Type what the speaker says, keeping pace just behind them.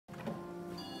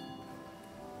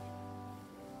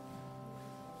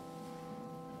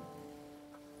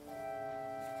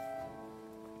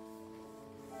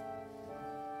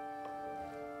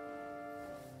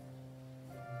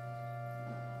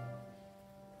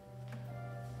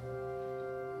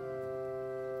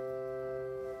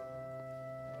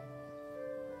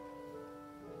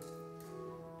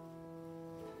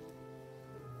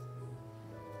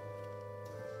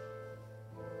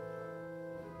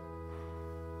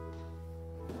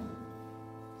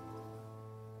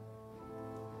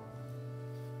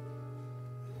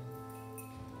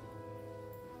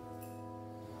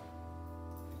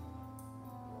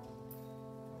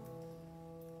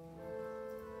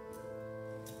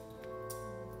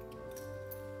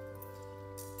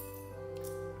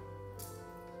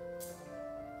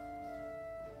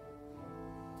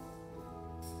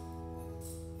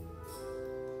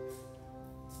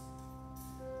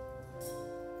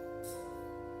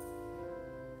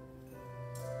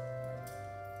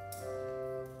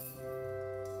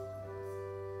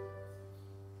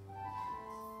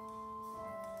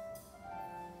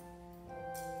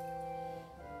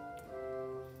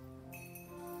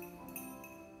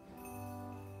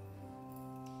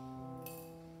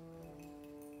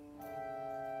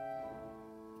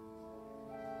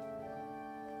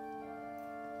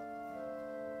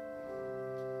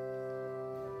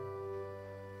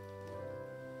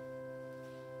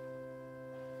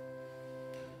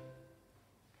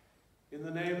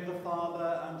In the name of the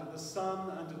Father, and of the Son,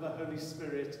 and of the Holy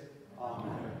Spirit.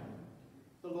 Amen.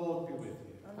 The Lord be with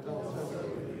you. And also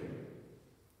with you.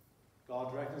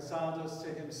 God reconciled us to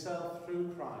himself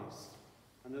through Christ,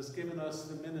 and has given us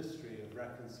the ministry of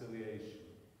reconciliation.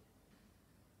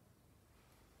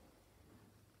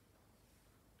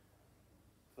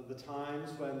 For the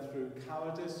times when through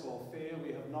cowardice or fear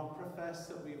we have not professed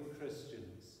that we were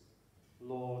Christians,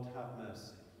 Lord, have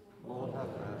mercy. Lord, have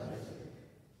mercy.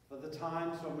 For the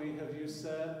times when we have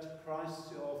usurped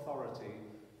Christ's authority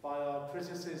by our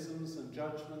criticisms and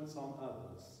judgments on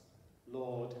others,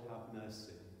 Lord, have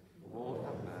mercy. Lord,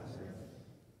 have mercy.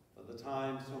 For the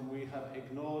times when we have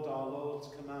ignored our Lord's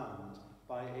command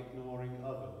by ignoring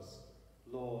others,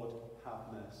 Lord,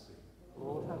 have mercy.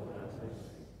 Lord, have mercy.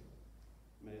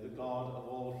 May the God of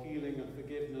all healing and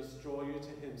forgiveness draw you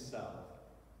to himself,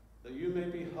 that you may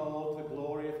behold the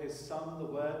glory of his Son, the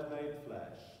Word made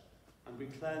flesh, and be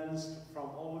cleansed from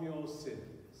all your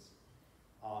sins.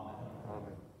 Amen.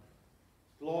 Amen.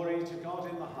 Glory to God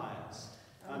in the highest,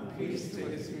 and peace to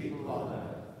his people on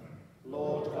earth.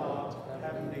 Lord God,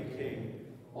 heavenly King,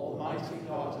 almighty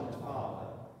God and Father,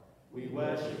 we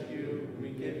worship you and we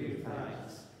give you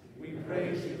thanks. We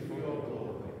praise you for your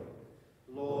glory.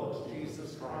 Lord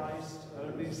Jesus Christ,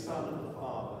 only Son of the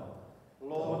Father,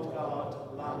 Lord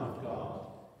God, Lamb of God,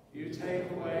 you take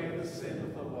away the sin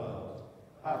of the world.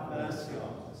 Have mercy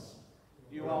on us.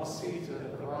 You are seated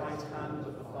at the right hand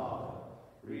of the Father.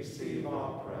 Receive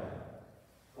our prayer.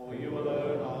 For you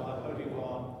alone are the Holy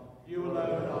One. You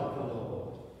alone are the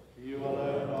Lord. You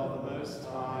alone are the Most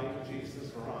High,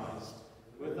 Jesus Christ,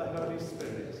 with the Holy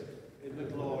Spirit, in the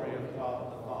glory of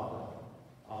God the Father.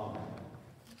 Amen.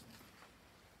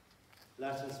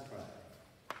 Let us pray.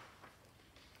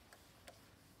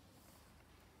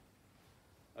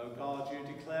 O God,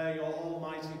 you declare your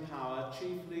almighty power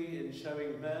chiefly in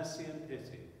showing mercy and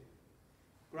pity.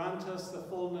 Grant us the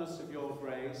fullness of your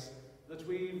grace, that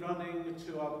we, running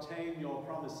to obtain your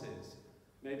promises,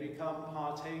 may become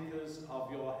partakers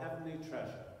of your heavenly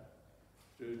treasure.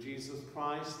 Through Jesus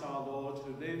Christ our Lord,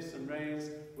 who lives and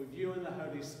reigns with you in the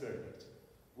Holy Spirit,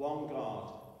 one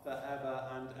God, for ever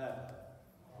and ever.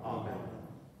 Amen.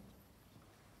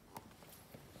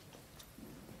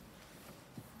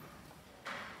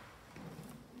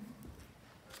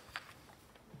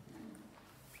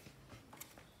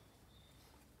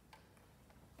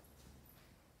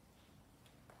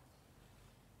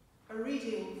 A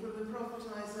reading from the prophet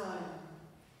Isaiah.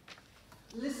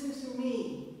 Listen to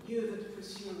me, you that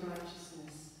pursue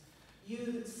righteousness,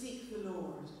 you that seek the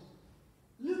Lord.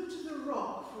 Look to the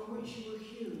rock from which you were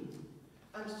hewn,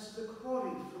 and to the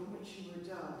quarry from which you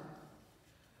were dug.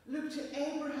 Look to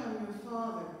Abraham your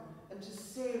father, and to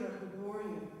Sarah who bore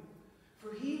you,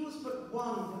 for he was but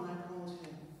one when I called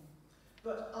him.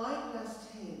 But I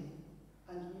blessed him,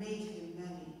 and made him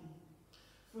many.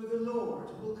 For the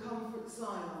Lord will comfort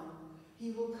Zion.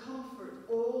 He will comfort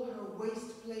all her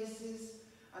waste places,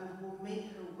 and will make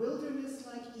her wilderness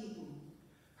like Eden,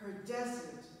 her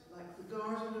desert like the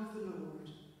garden of the Lord.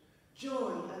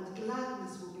 Joy and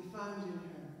gladness will be found in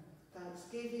her,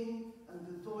 thanksgiving and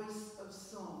the voice of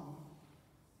song.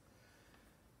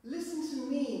 Listen to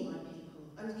me, my people,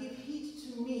 and give heed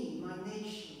to me, my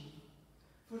nation.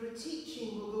 For a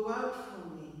teaching will go out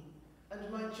from me,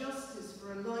 and my justice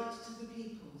for a light to the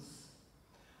peoples.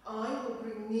 I will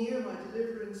bring near my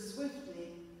deliverance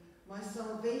swiftly. My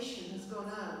salvation has gone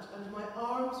out, and my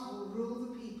arms will rule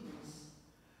the peoples.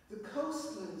 The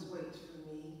coastlands wait for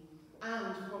me,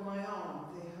 and for my arm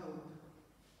they hope.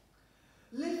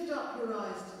 Lift up your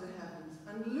eyes to the heavens,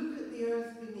 and look at the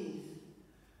earth beneath.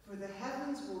 For the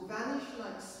heavens will vanish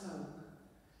like smoke.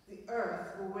 The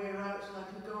earth will wear out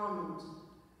like a garment,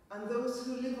 and those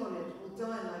who live on it will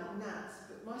die like gnats.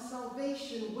 But my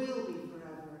salvation will be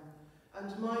forever,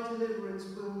 and my deliverance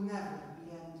will never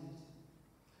be ended.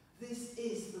 This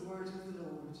is the word of the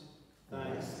Lord.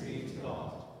 Thanks be to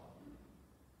God.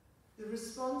 The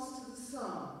response to the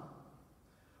psalm.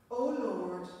 O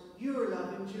Lord, your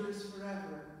love endures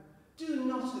forever. Do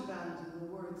not abandon the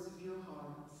words of your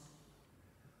hearts.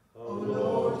 O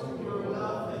Lord, your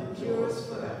love endures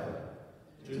forever.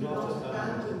 Do not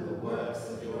abandon the works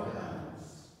of your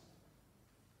hands.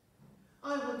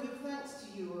 I will give thanks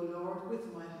to you, O Lord,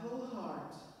 with my whole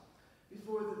heart.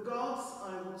 Before the gods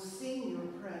I will sing your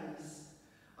praise.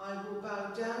 I will bow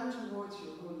down towards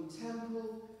your holy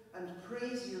temple and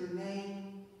praise your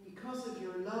name because of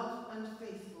your love and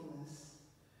faithfulness.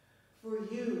 For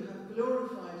you have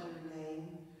glorified your name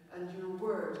and your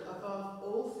word above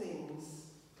all things.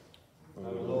 O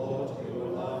Lord, your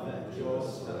love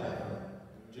endures forever.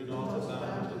 Do not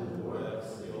abandon the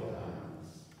works of your hands.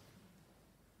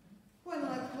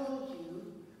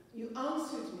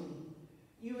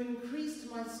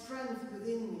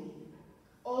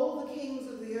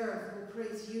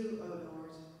 praise you, O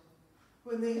Lord.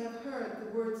 When they have heard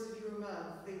the words of your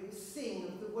mouth, they will sing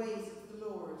of the ways of the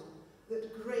Lord,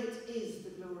 that great is the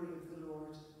glory of the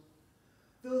Lord.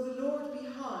 Though the Lord be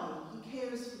high, he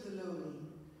cares for the lowly.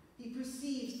 He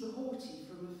perceives the haughty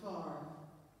from afar.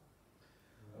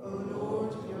 O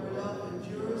Lord, your love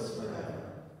endures forever.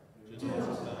 Do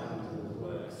not abandon the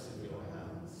works of your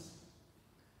hands.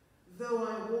 Though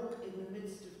I walk in the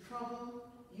midst of trouble,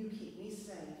 you keep me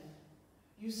safe.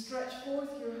 You stretch forth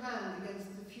your hand against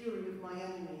the fury of my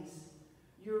enemies.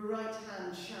 Your right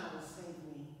hand shall save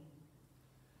me.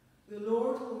 The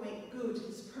Lord will make good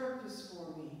his purpose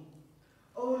for me.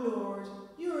 O Lord,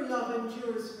 your love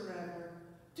endures forever.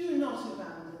 Do not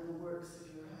abandon the works of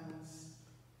your hands.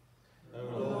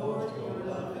 O Lord,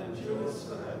 your love endures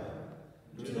forever.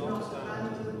 Do not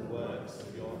abandon the works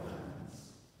of your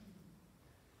hands.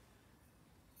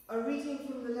 A reading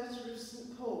from the letter of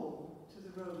St. Paul to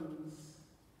the Romans.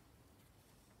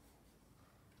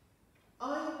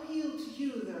 I appeal to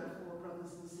you, therefore,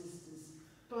 brothers and sisters,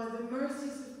 by the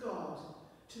mercies of God,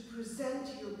 to present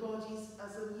your bodies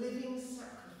as a living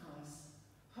sacrifice,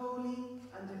 holy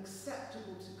and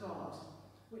acceptable to God,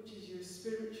 which is your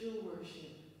spiritual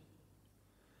worship.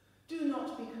 Do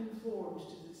not be conformed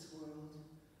to this world,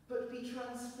 but be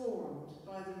transformed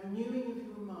by the renewing of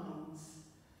your minds,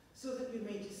 so that you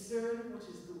may discern what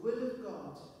is the will of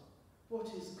God, what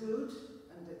is good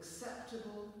and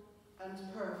acceptable and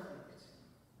perfect.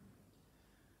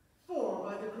 For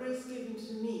by the grace given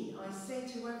to me, I say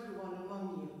to everyone among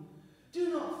you,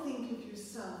 do not think of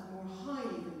yourself more highly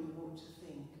than you ought to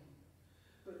think,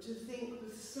 but to think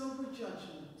with sober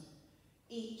judgment,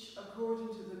 each according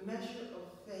to the measure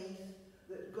of faith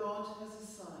that God has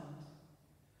assigned.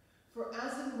 For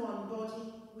as in one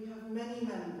body we have many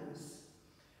members,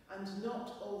 and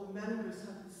not all the members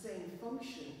have the same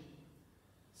function,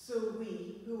 so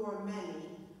we, who are many,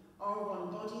 are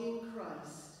one body in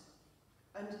Christ,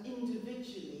 and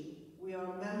individually we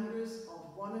are members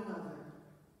of one another.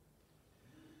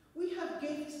 We have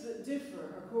gifts that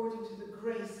differ according to the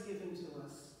grace given to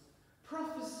us: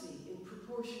 prophecy in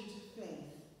proportion to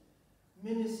faith,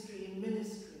 ministry in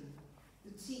ministry,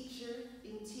 the teacher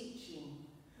in teaching,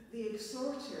 the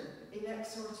exhorter in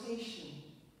exhortation,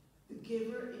 the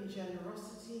giver in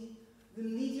generosity, the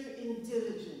leader in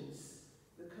diligence,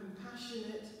 the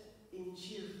compassionate in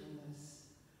cheerfulness.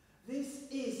 This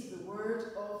is the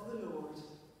word of the Lord.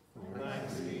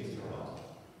 Thanks be to God.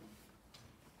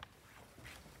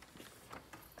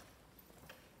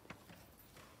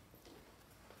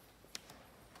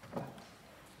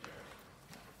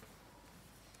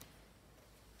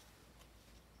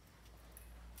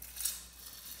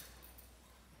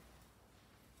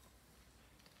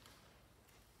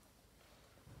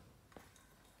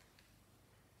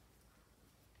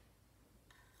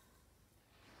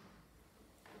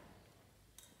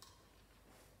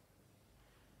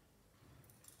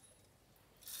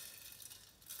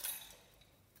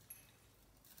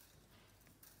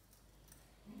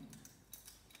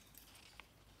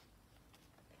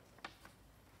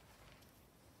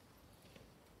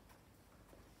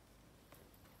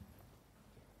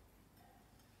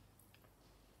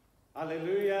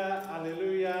 Alleluia,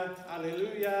 alleluia,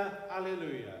 alleluia,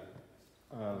 alleluia.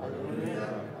 Alleluia,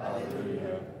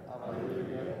 alleluia,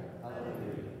 alleluia,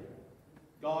 alleluia.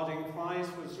 God in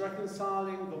Christ was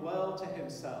reconciling the world to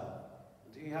himself,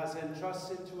 and he has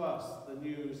entrusted to us the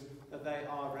news that they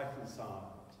are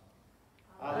reconciled.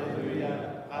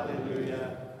 Alleluia,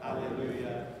 alleluia,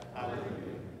 alleluia,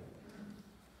 alleluia.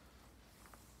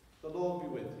 The Lord be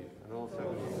with you. And also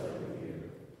with you.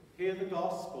 Hear the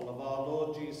gospel of our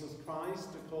Lord Jesus Christ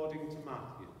according to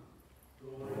Matthew.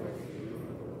 Glory to you,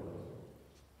 Lord.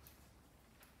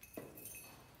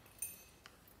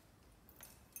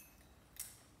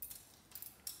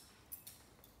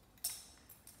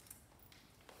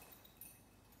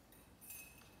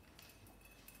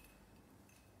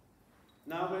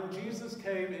 Now when Jesus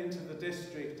came into the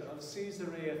district of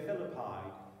Caesarea Philippi,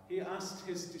 he asked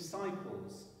his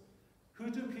disciples,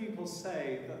 "Who do people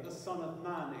say that the Son of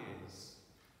Man is?"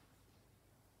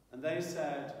 And they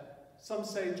said, "Some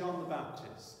say John the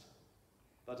Baptist,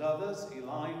 but others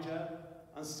Elijah,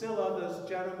 and still others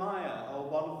Jeremiah or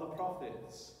one of the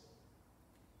prophets."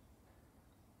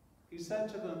 He said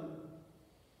to them,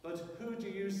 "But who do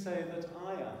you say that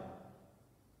I am?"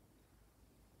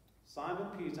 Simon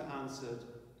Peter answered,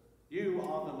 "You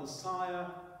are the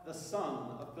Messiah, the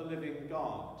Son of the living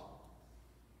God."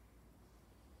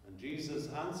 And Jesus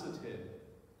answered him,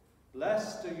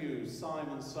 "Blessed are you,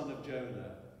 Simon, son of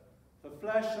Jonah, for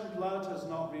flesh and blood has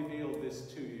not revealed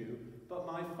this to you, but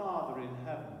my Father in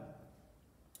heaven.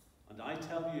 And I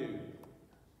tell you,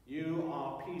 You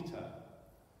are Peter,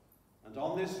 and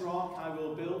on this rock I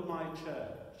will build my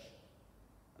church,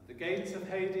 and the gates of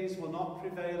Hades will not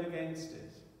prevail against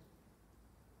it.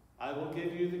 I will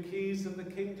give you the keys of the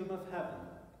kingdom of heaven,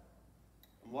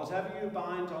 and whatever you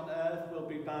bind on earth will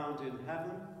be bound in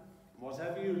heaven, and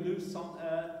whatever you loose on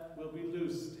earth will be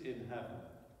loosed in heaven.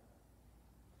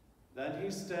 Then he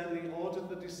sternly ordered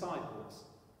the disciples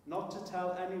not to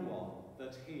tell anyone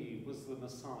that he was the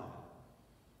Messiah.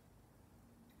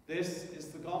 This is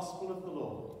the gospel of the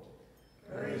Lord.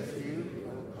 Praise to you,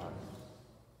 O Christ.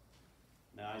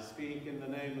 Now I speak in the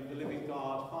name of the living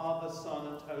God, Father, Son,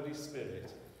 and Holy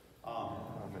Spirit. Amen.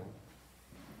 Amen.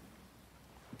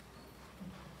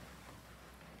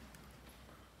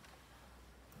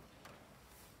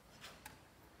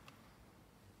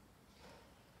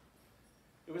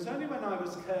 It was only when I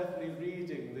was carefully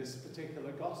reading this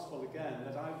particular gospel again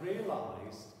that I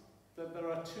realised that there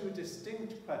are two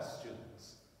distinct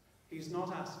questions. He's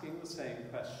not asking the same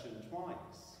question twice.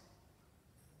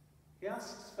 He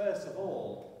asks, first of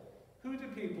all, who do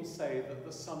people say that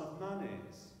the Son of Man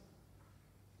is?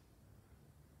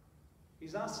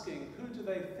 He's asking, who do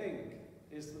they think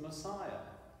is the Messiah?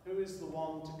 Who is the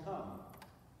one to come?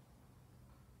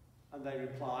 And they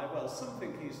reply, well, some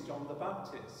think he's John the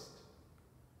Baptist.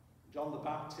 John the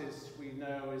Baptist, we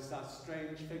know, is that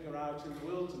strange figure out in the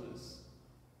wilderness,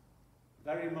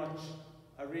 very much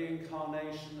a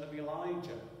reincarnation of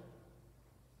Elijah.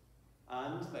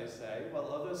 And they say,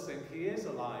 well, others think he is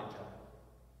Elijah.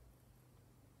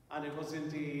 And it was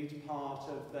indeed part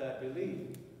of their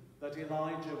belief that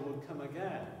Elijah would come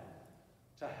again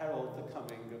to herald the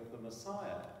coming of the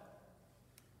Messiah.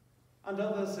 And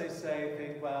others, they say,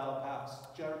 think, well, perhaps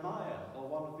Jeremiah or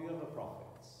one of the other prophets.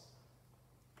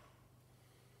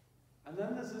 And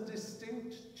then there's a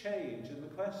distinct change in the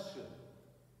question.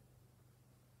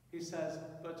 He says,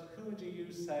 but who do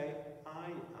you say I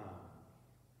am?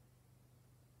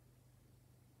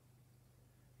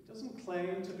 He doesn't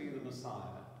claim to be the Messiah.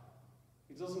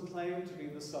 He doesn't claim to be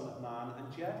the Son of Man,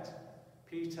 and yet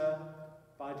Peter,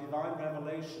 by divine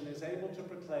revelation, is able to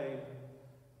proclaim,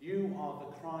 you are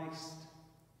the Christ,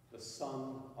 the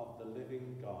Son of the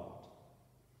living God.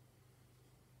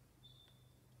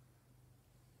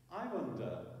 I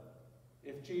wonder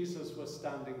if Jesus was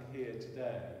standing here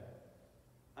today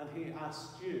and he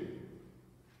asked you,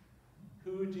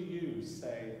 who do you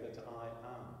say that I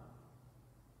am?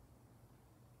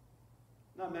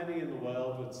 Now, many in the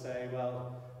world would say,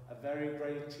 well, a very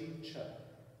great teacher,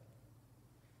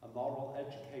 a moral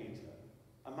educator,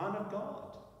 a man of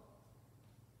God.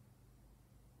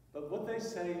 But would they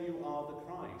say you are the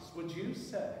Christ? Would you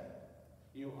say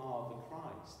you are the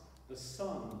Christ, the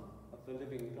Son of the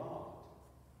living God?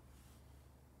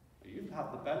 You've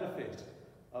had the benefit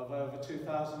of over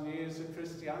 2,000 years of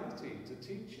Christianity to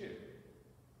teach you.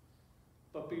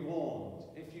 But be warned,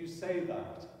 if you say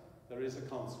that, there is a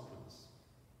consequence.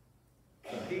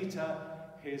 For Peter,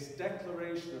 his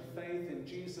declaration of faith in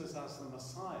Jesus as the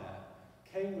Messiah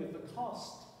came with the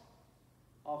cost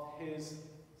of his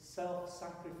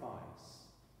self-sacrifice.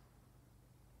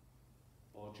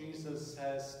 For Jesus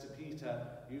says to Peter,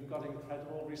 you've got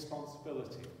incredible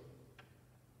responsibility.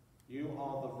 You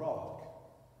are the rock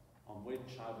on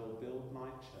which I will build my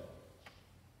church.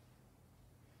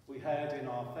 We heard in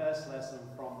our first lesson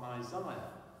from Isaiah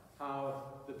how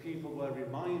the people were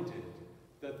reminded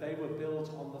that they were built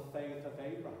on the faith of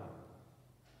Abraham.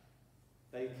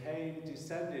 They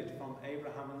descended from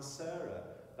Abraham and Sarah.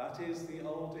 That is the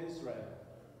old Israel.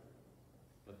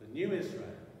 But the new Israel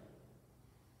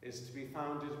is to be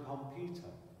founded upon Peter.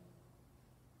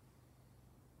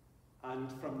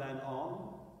 And from then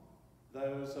on,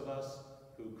 those of us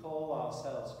who call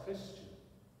ourselves Christian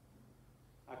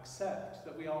accept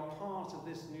that we are part of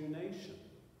this new nation.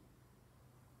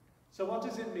 So what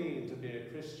does it mean to be a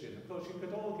Christian? Of course, you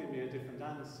could all give me a different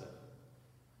answer.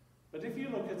 But if you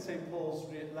look at St. Paul's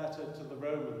letter to the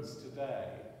Romans today,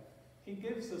 he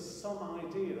gives us some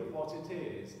idea of what it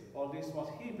is, or at least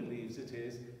what he believes it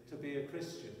is, to be a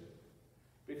Christian.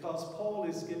 Because Paul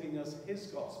is giving us his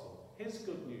gospel, his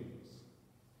good news.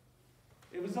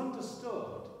 It was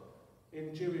understood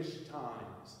in Jewish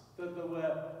times that there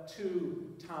were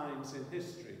two times in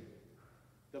history.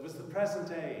 There was the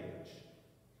present age.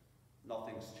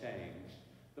 Nothing's changed.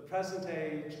 The present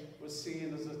age was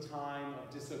seen as a time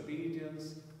of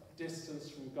disobedience, of distance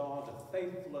from God, of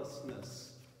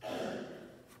faithlessness.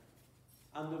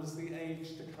 And there was the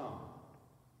age to come.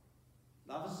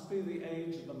 That was to be the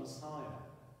age of the Messiah,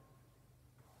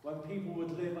 when people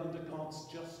would live under God's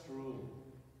just rule,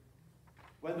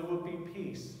 when there would be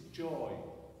peace, joy,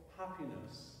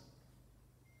 happiness.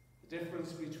 The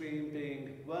difference between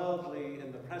being worldly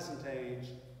in the present age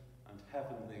and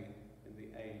heavenly in the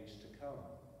age to come.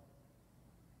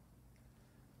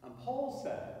 And Paul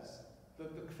says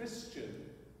that the Christian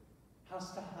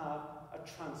has to have a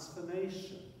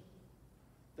transformation.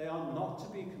 They are not to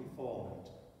be conformed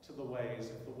to the ways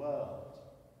of the world.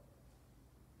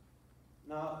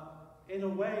 Now, in a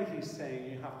way, he's saying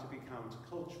you have to be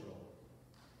countercultural.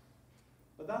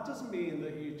 But that doesn't mean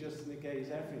that you just negate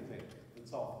everything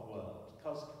that's of the world,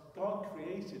 because God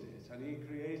created it, and he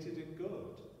created it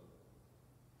good.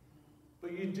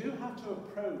 But you do have to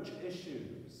approach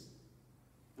issues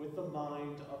with the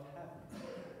mind of heaven.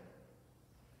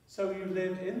 So you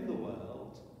live in the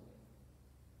world,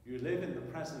 you live in the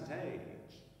present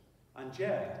age, and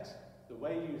yet the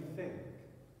way you think,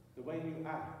 the way you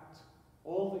act,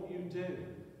 all that you do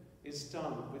is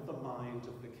done with the mind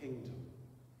of the kingdom.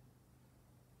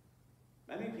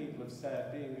 Many people have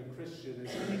said being a Christian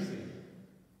is easy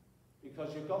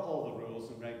because you've got all the rules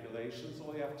and regulations,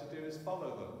 all you have to do is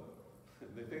follow them.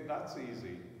 They think that's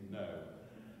easy. No.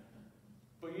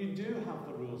 But you do have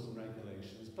the rules and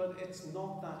regulations, but it's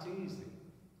not that easy.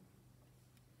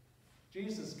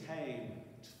 Jesus came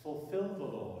to fulfill the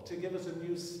law, to give us a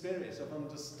new spirit of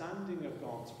understanding of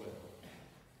God's will,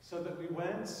 so that we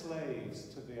weren't slaves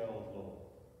to the old law.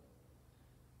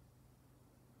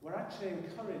 We're actually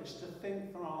encouraged to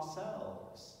think for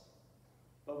ourselves,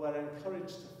 but we're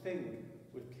encouraged to think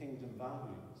with kingdom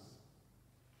values.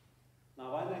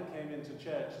 Now, when I came into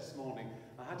church this morning,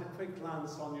 I had a quick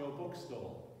glance on your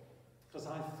bookstore, because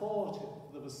I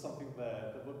thought there was something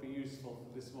there that would be useful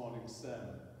for this morning's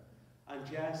sermon. And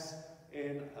yes,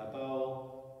 in a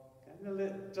bowl, getting a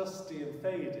little dusty and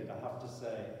faded, I have to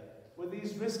say, were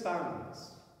these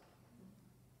wristbands.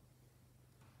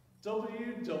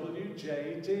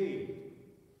 WWJD.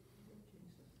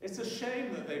 It's a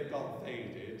shame that they've gone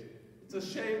faded. It's a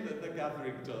shame that they're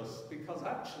gathering dust, because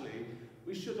actually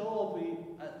we should all be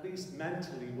at least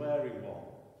mentally wearing one.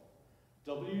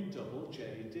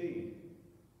 WWJD.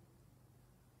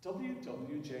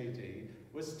 WWJD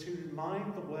was to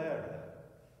remind the wearer,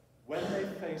 when they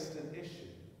faced an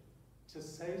issue, to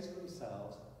say to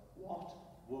themselves, what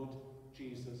would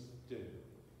Jesus do?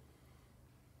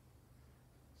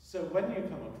 So when you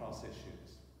come across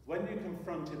issues, when you're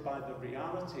confronted by the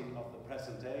reality of the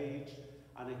present age,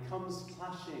 and it comes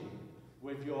clashing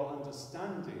with your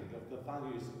understanding of the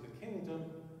values of the kingdom,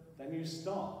 then you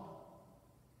stop.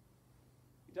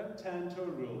 You don't turn to a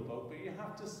rule book, but you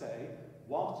have to say,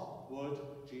 what would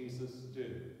Jesus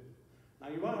do? Now,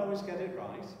 you won't always get it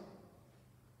right,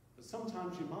 but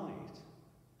sometimes you might.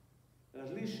 But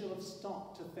at least you'll have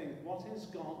stopped to think, what is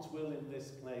God's will in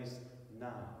this place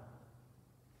now?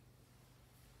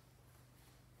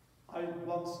 I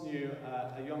once knew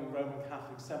a young Roman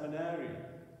Catholic seminarian,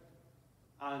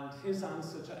 and his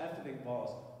answer to everything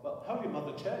was, well, Holy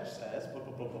Mother Church says, bum,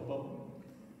 bum, bum, bum, bum.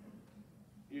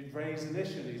 You'd raise an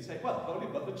issue and he'd say, well, Holy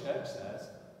Mother Church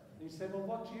says. And you'd say, well,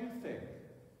 what do you think?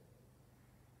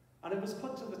 And it was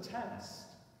put to the test,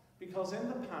 because in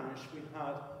the parish we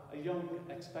had a young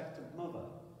expectant mother,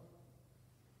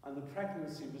 and the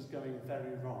pregnancy was going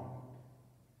very wrong.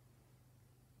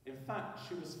 In fact,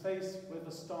 she was faced with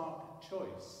a stark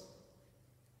choice,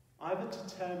 either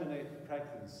to terminate the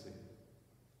pregnancy,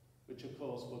 which of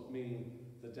course would mean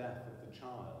the death of the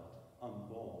child,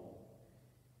 unborn,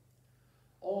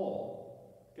 or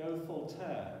go full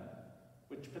term,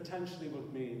 which potentially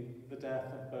would mean the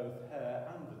death of both her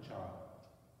and the child.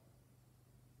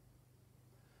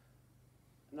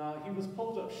 Now, he was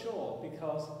pulled up short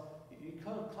because you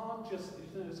can't just,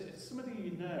 if somebody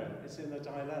you know is in a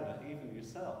dilemma, even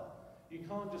yourself, you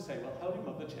can't just say, well, Holy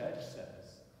Mother Church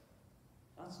says.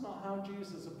 That's not how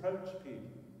Jesus approached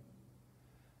people.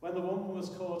 When the woman was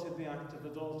caught in the act of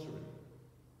adultery,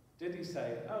 did he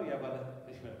say, oh yeah, well,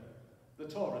 the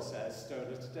Torah says, stone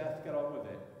her to death, get on with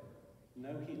it?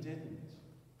 No, he didn't.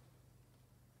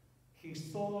 He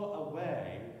saw a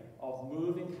way of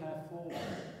moving her forward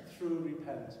through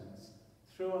repentance,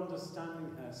 through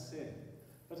understanding her sin,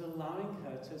 but allowing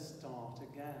her to start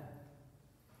again.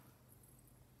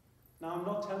 Now, I'm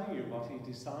not telling you what he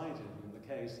decided in the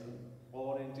case,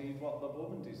 or indeed what the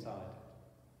woman decided.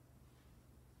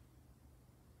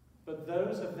 But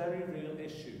those are very real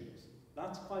issues.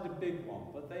 That's quite a big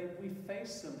one, but we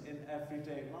face them in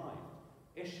everyday life.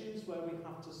 Issues where we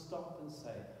have to stop and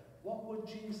say, what would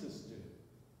Jesus do?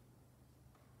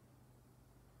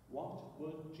 What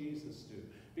would Jesus do?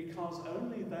 Because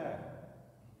only then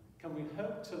can we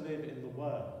hope to live in the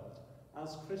world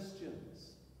as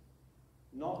Christians,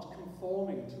 not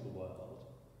conforming to the world,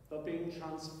 but being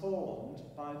transformed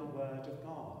by the Word of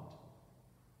God.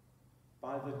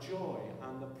 by the joy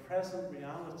and the present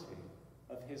reality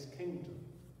of his kingdom,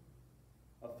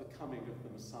 of the coming of the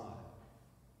Messiah.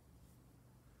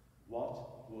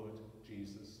 What would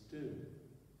Jesus do?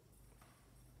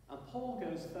 And Paul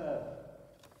goes further,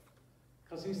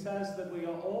 because he says that we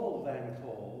are all then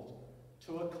called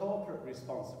to a corporate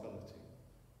responsibility.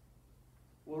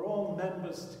 We're all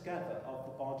members together of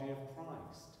the body of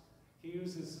Christ. He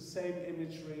uses the same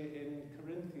imagery in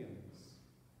Corinthians.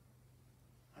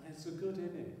 And it's a good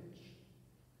image.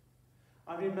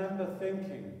 I remember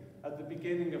thinking at the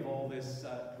beginning of all this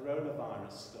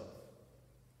coronavirus stuff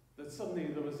that suddenly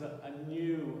there was a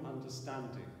new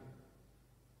understanding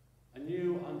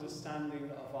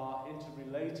of our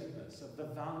interrelatedness, of the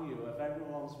value of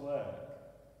everyone's work.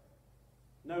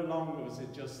 No longer was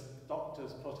it just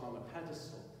doctors put on a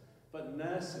pedestal, but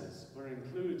nurses were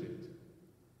included.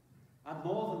 And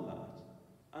more than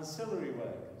that, ancillary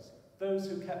workers, those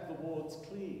who kept the wards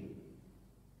clean,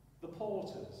 the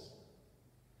porters,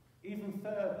 even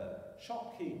further,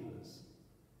 shopkeepers,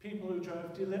 people who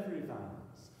drove delivery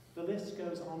vans. The list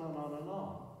goes on and on and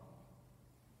on.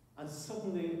 And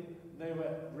suddenly they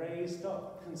were raised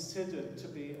up, considered to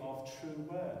be of true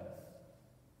worth,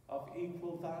 of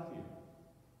equal value.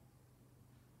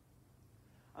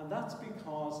 And that's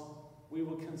because we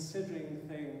were considering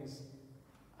things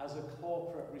as a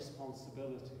corporate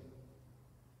responsibility.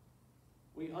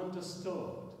 We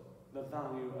understood the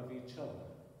value of each other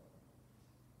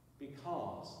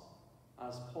because,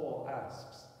 as Paul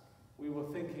asks, we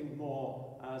were thinking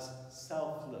more as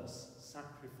selfless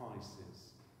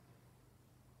sacrifices,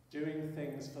 doing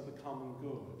things for the common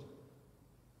good.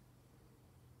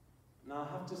 Now,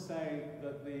 I have to say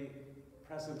that the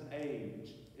present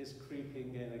age is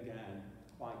creeping in again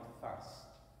quite fast,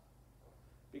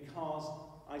 because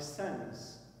I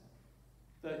sense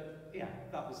that, yeah,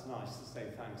 that was nice to say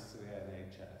thanks to the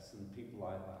NHS and people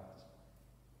like that.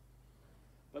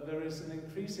 But there is an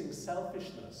increasing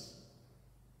selfishness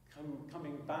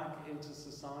coming back into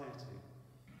society.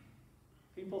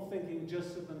 People thinking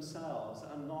just of themselves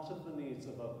and not of the needs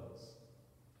of others.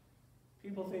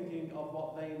 People thinking of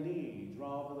what they need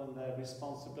rather than their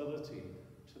responsibility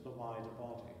to the wider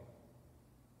body.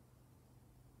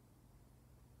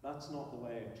 That's not the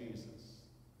way of Jesus.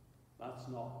 That's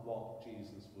not what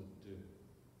Jesus would do.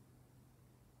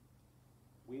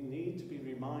 We need to be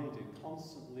reminded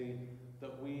constantly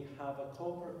that we have a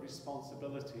corporate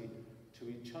responsibility to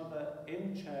each other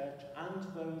in church and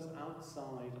those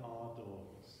outside our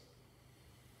doors.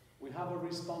 We have a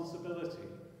responsibility,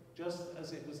 just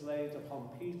as it was laid upon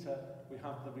Peter. We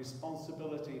have the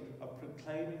responsibility of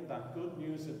proclaiming that good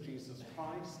news of Jesus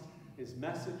Christ, his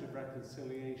message of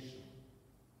reconciliation,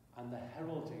 and the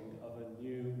heralding of a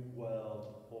new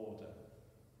world order.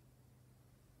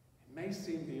 It may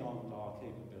seem beyond our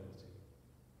capability,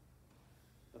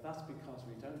 but that's because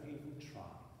we don't even try.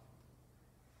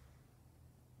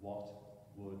 What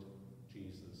would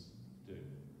Jesus do?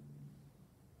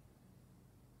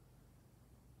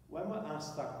 When we're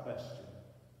asked that question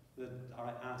that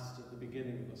I asked at the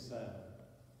beginning of the sermon,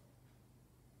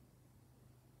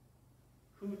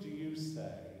 who do you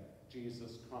say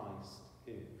Jesus Christ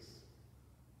is?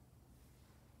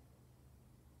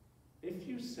 If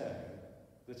you say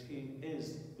that he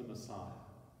is the Messiah,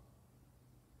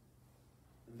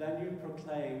 then you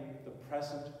proclaim the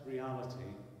present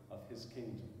reality of his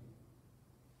kingdom.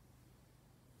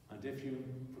 And if you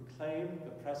proclaim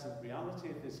the present reality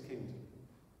of his kingdom,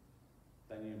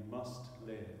 then you must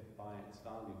live by its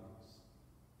values.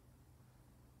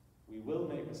 We will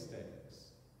make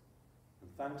mistakes, and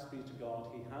thanks be to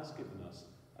God, he has given us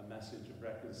a message of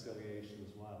reconciliation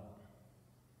as well.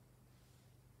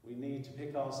 We need to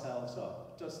pick ourselves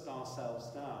up, dust ourselves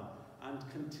down, and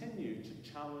continue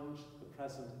to challenge the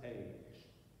present age,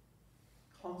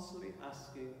 constantly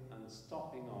asking and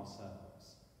stopping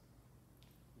ourselves,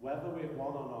 whether with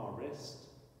one on our wrist,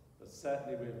 but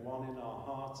certainly with one in our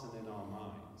hearts and in our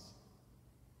minds,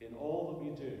 in all that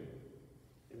we do,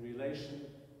 in relation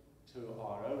to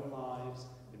our own lives,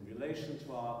 in relation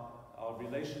to our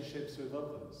relationships with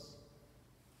others.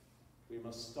 We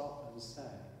must stop and say,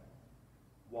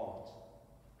 what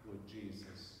would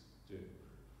Jesus do?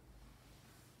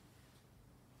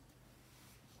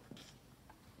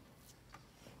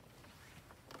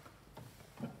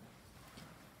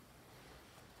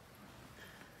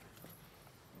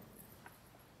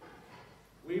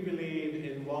 We believe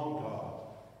in one God,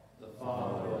 the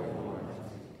Father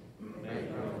Almighty,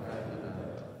 maker of heaven and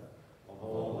earth, of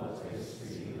all that is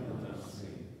seen and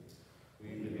unseen. We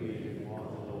believe in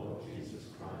one Lord Jesus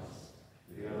Christ,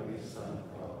 the only Son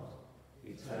of God,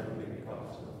 eternally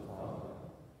begotten of the Father,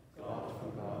 God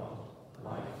from God,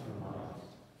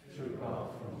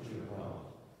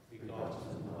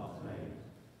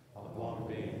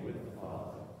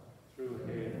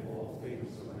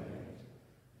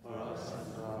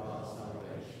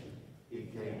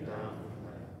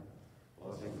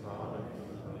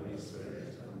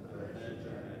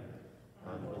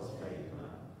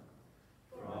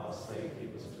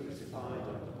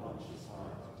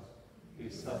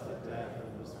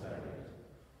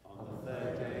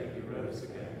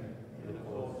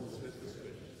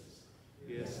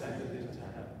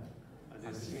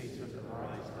 is seated at the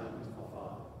right hand of the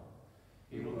Father.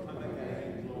 He will come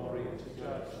again in glory to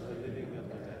judge the living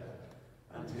and the dead,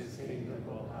 and his kingdom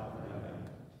will have no end.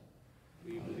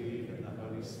 We believe in the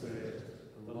Holy Spirit,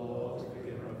 the Lord, the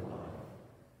giver of life,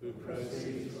 who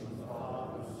proceeds from the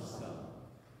Father and the Son,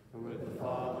 who with the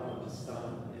Father and the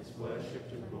Son is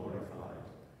worshipped and glorified,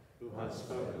 who has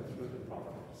spoken through the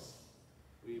prophets.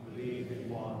 We believe in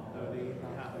one holy,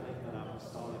 Catholic and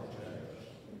Apostolic Church.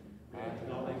 We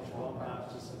acknowledge one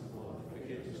baptism for the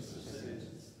forgiveness of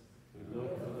sins. We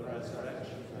look for the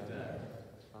resurrection of the dead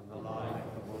and the life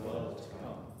of the world to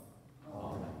come.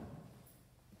 Amen.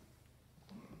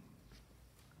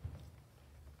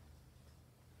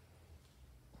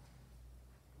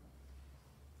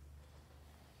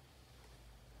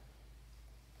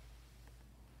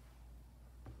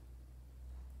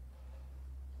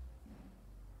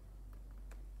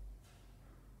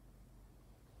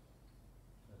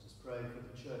 Pray for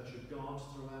the Church of God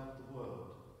throughout the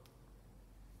world,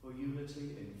 for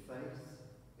unity in faith,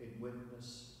 in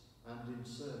witness, and in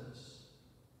service.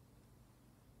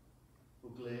 For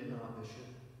Glyn, our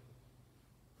Bishop,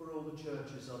 for all the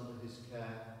churches under his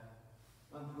care,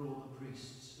 and for all the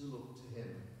priests who look to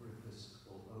him for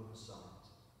episcopal oversight.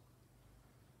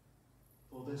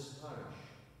 For this parish,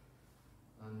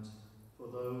 and for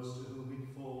those to whom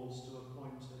it falls to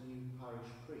appoint a new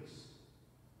parish priest,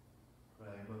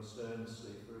 praying most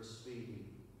earnestly for a speedy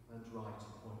and right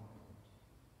appointment.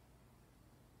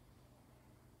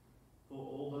 For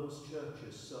all those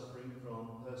churches suffering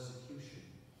from persecution,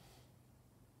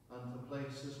 and for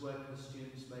places where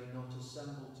Christians may not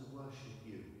assemble to worship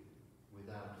you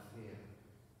without fear.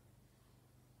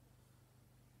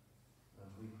 And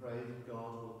we pray that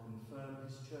God will confirm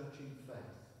his church in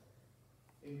faith,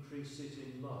 increase it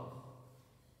in love,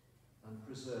 and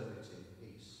preserve it in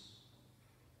peace.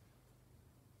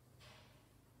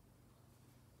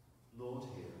 Lord,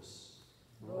 hear us.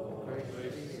 Lord,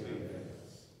 graciously hear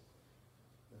us.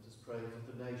 Let us pray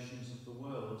for the nations of the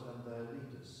world and their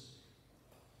leaders.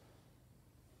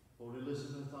 For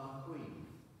Elizabeth, our Queen,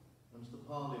 and the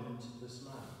Parliament of this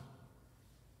land.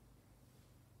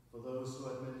 For those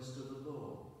who administer the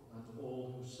law and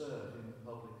all who serve in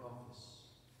public office.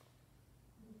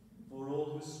 For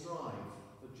all who strive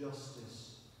for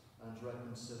justice and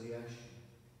reconciliation.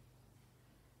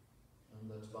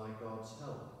 And that by God's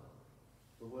help,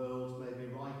 the world may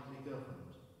be rightly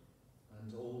governed,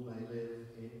 and all may live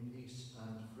in peace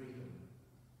and freedom.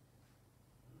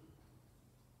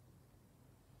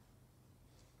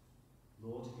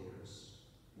 Lord, hear us.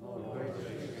 Lord,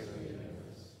 graciously hear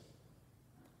us.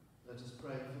 Let us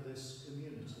pray for this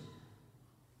community,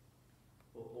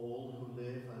 for all who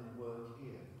live and work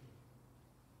here,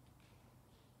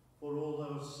 for all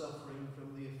those suffering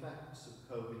from the effects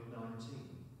of COVID-19,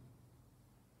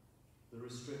 the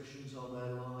restrictions on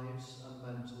their lives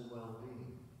and mental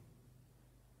well-being.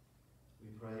 We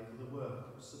pray for the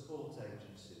work of support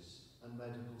agencies and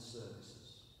medical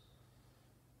services,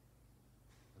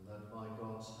 and that by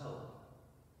God's help,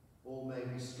 all may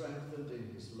be strengthened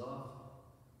in his love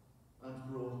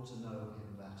and brought to know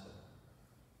him better.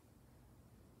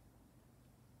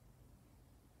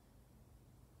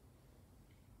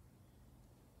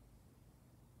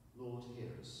 Lord, hear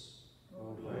us.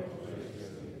 Lord,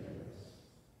 graciously hear us.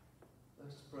 Let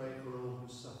us pray for all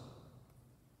who suffer,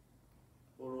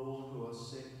 for all who are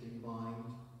sick in mind,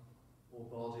 or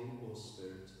body, or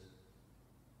spirit,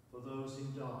 for those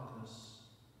in darkness,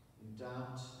 in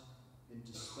doubt, in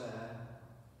despair,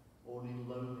 or in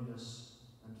loneliness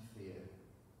and fear,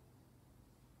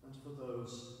 and for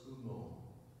those who mourn.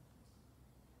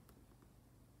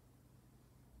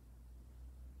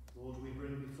 Lord, we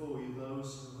bring before you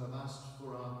those who have asked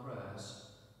for our prayers,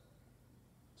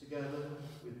 together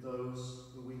with those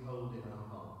who we hold in our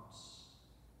hearts.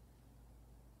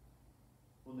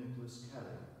 For Nicholas Kelly,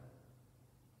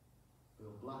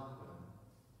 Bill Blackburn,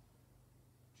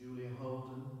 Julia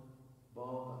Holden,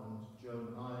 Bob and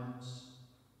Joan Irons,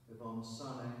 Yvonne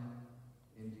Sane,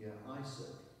 India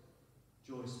Isaac,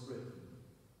 Joyce Britton,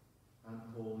 and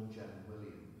Paul and Jen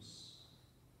Williams.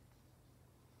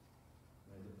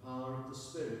 May the power of the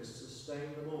Spirit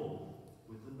sustain them all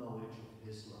with the knowledge of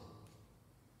his love.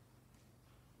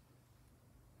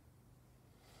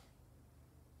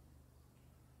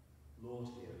 Lord,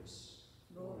 hear us.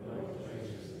 Lord,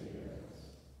 graciously hear us.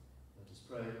 Let us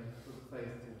pray for the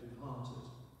faithful departed,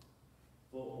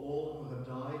 for all who have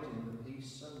died in the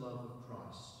peace and love of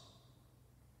Christ,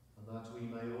 and that we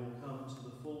may all come to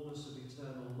the fullness of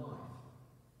eternal life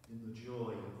in the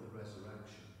joy of the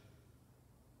resurrection.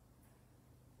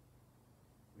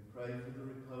 We pray for the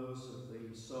repose of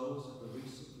the souls of the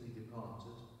recently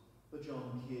departed, for John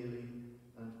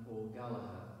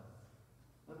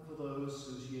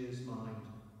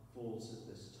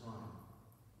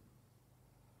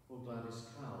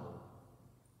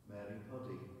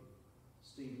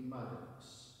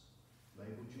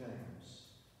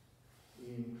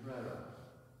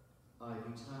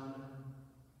Ivy Townham,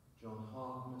 John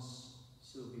Harkness,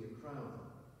 Sylvia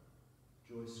Crowther,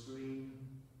 Joyce Green,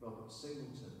 Robert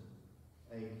Singleton,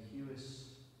 Abe Hewis,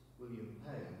 William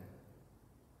Payne,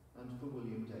 and for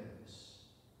William Davis.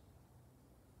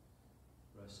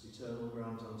 Rest eternal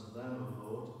grant unto them, O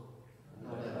Lord,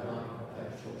 and let thy light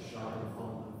perpetual shine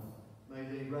upon them. May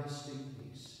they rest in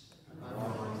peace and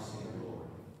rise in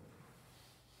glory.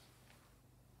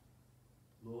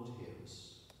 Lord, hear us.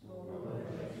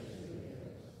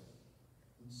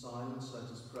 In silence, let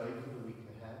us pray for the week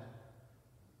ahead,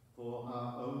 for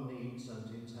our own needs and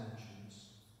intentions,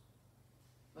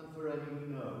 and for any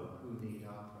we know who need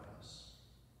our prayers.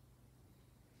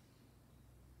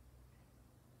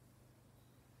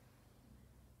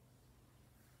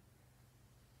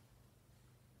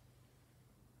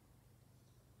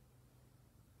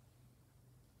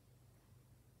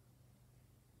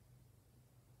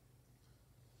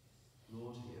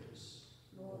 Lord, hear us.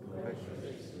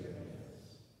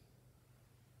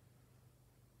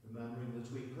 Remembering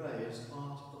that we pray as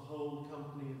part of the whole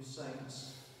company of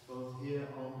saints, both here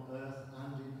on earth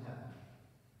and in heaven,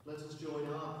 let us join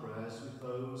our prayers with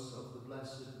those of the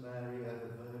Blessed Mary,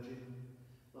 ever Virgin,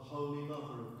 the Holy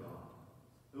Mother of God,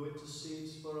 who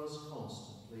intercedes for us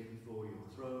constantly before your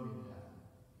throne in heaven,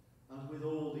 and with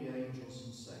all the angels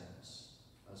and saints,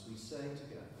 as we say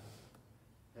together,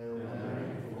 Hail Mary,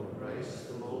 full of grace,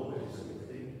 the Lord is with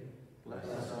thee.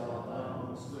 Blessed art thou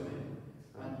amongst women,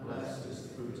 and blessed is the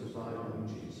fruit of thy womb,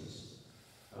 Jesus.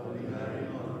 Holy Mary,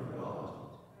 Mother of God,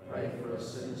 pray for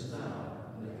us sinners now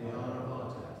and at the hour of our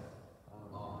death.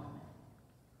 Amen.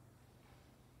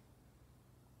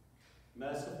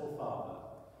 Merciful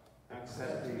Father,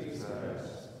 accept these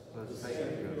prayers for the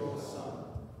sake of your Son,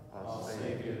 our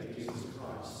Saviour Jesus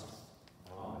Christ.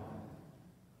 Amen.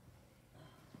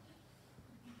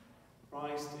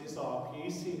 Christ is our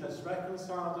peace. He has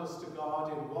reconciled us to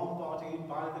God in one body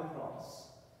by the cross.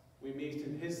 We meet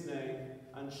in his name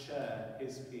and share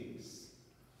his peace.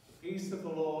 The peace of the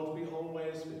Lord be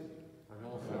always with you. And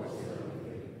also with you.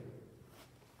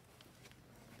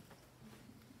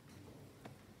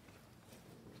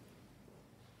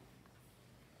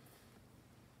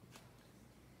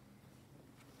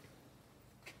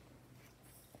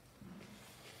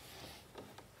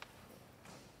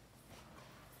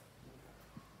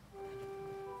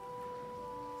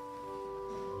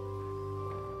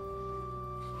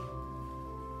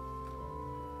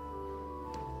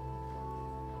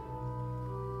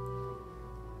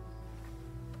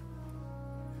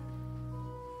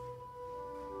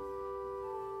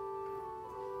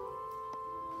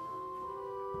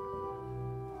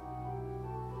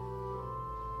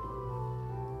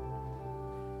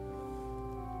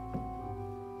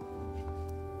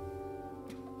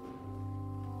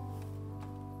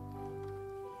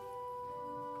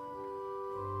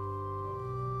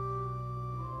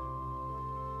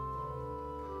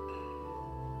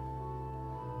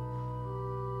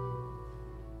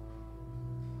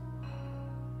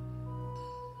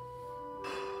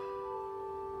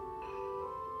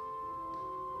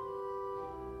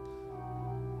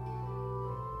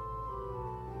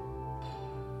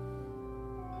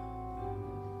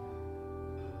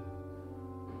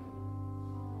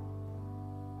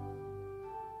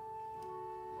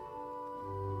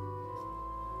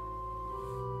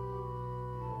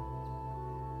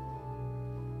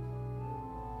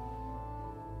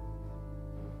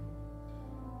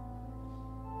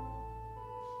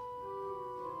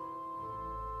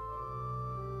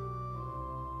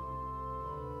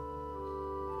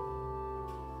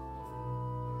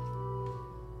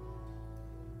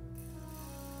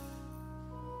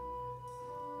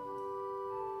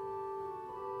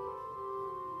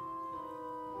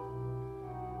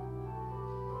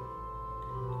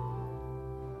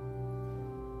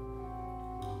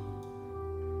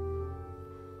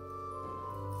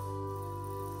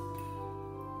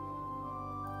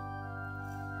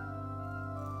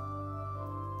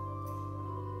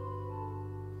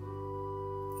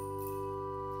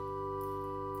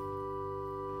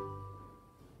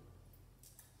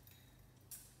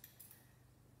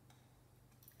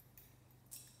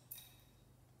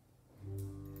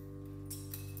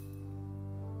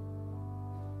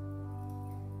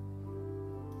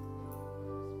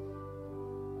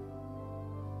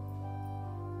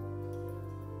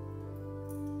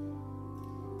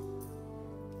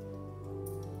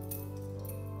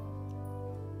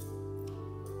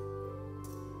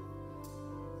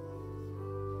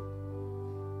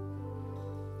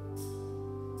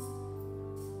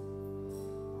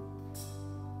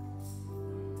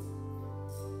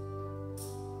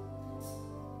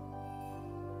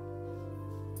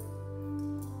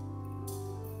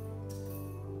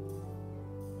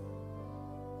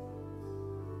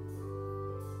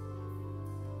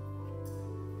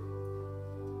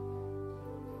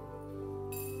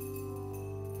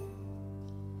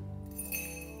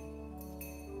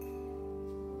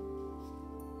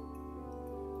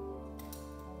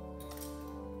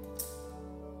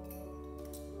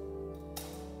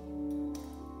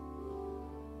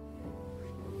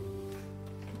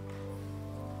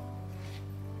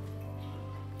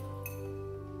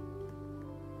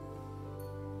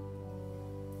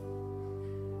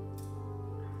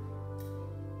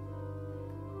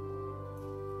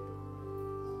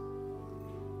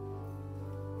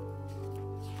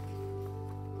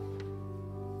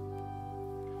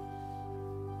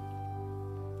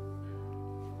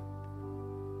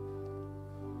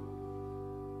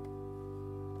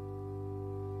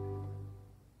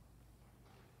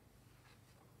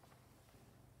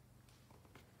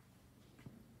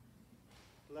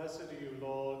 Blessed are you,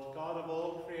 Lord, God of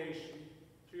all creation.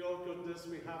 To your goodness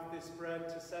we have this bread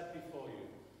to set before you,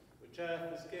 which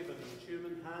earth has given and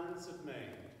human hands have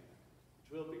made,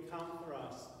 which will become for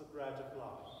us the bread of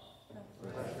life.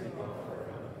 Blessed be God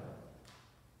forever.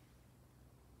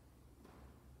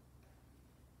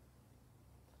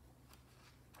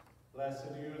 Blessed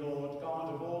are you, Lord,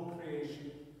 God of all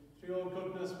creation. To your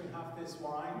goodness we have this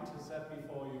wine to set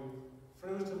before you,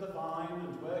 fruit of the vine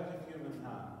and work of human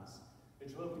hands,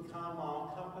 which will become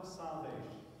our cup of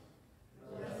salvation.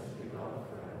 Blessed be God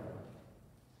forever.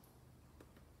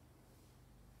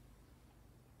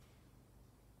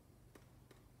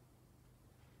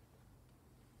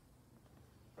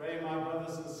 Pray, my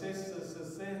brothers and sisters,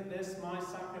 as this my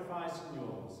sacrifice and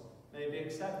yours may be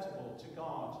acceptable to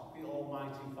God, the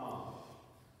Almighty Father.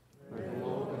 May the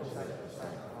Lord accept the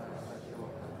sacrifice at your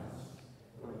hands,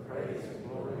 for praise and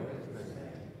glory of his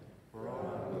name, for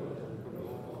our good and good of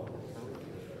all his holy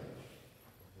church.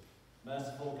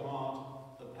 Merciful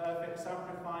God, the perfect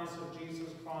sacrifice of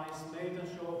Jesus Christ made us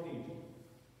your people.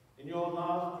 In your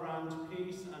love, grant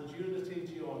peace and unity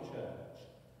to your church.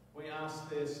 We ask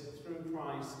this through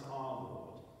Christ our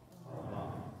Lord.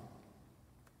 Amen.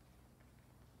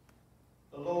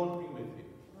 The Lord be with you.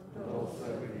 And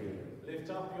also with you. Lift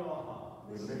up your hearts.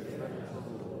 We lift them to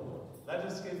the Lord. Let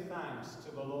us give thanks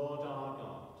to the Lord our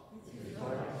God. It is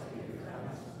right to give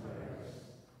thanks and praise.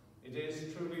 It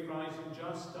is truly right and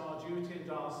just, our duty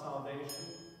and our salvation,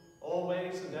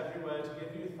 always and everywhere to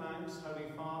give you thanks, Holy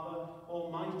Father,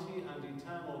 Almighty and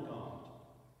eternal God.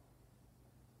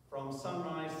 From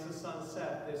sunrise to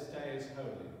sunset this day is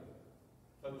holy,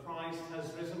 for Christ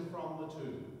has risen from the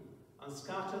tomb and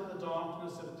scattered the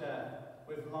darkness of death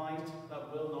with light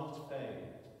that will not fade.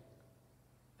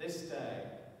 This day,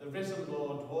 the risen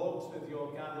Lord walks with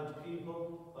your gathered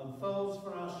people, unfolds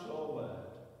for us your word,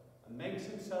 and makes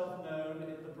himself known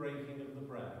in the breaking of the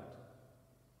bread.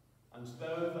 And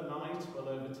though the night will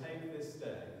overtake this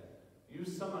day, you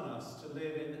summon us to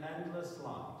live in endless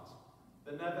light,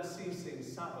 the never-ceasing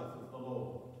Sabbath of the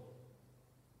Lord.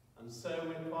 And so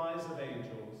with choirs of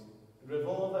angels, and with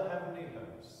all the heavenly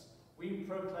hosts, we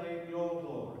proclaim your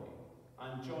glory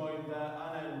and join their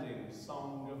unending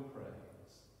song of praise.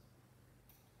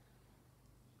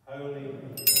 Holy, holy,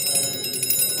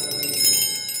 holy,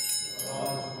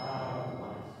 God of power and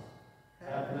might,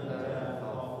 heaven and earth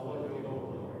are full of your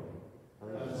glory.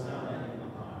 Hosanna in the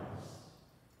highest.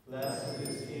 Blessed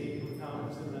is he who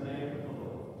comes in the name of the Lord.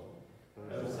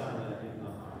 Hosanna in the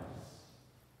highest.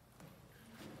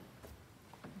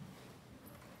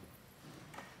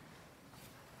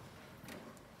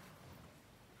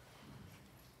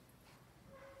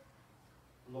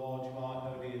 Lord, you are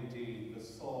holy indeed, the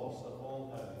source of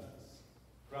all holiness.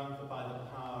 Grant that by the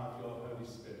power of your Holy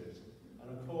Spirit,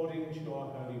 and according to your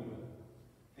holy will,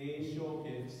 these your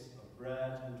gifts of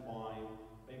bread and wine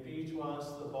may be to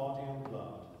us the body and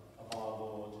blood of our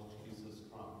Lord Jesus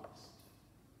Christ,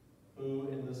 who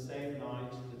in the same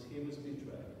night that he was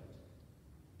betrayed,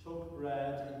 took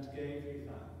bread and gave you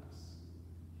thanks.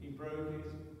 He broke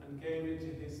it and gave it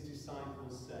to his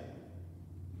disciples, saying,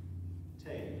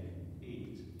 "Take,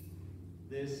 eat.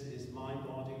 This is my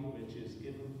body which is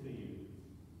given for you.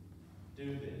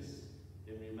 Do this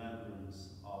in remembrance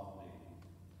of me."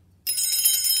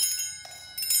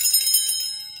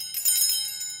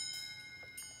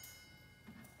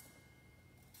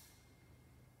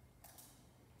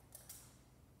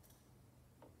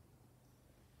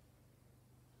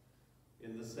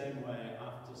 In the same way,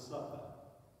 after supper,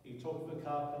 he took the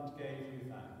cup and gave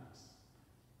you thanks.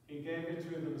 He gave it to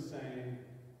them, saying,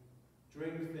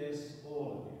 "Drink this,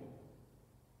 all of you.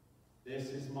 This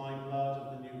is my blood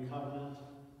of the new covenant,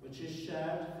 which is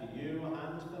shed for you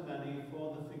and for many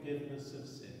for the forgiveness of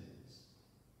sins.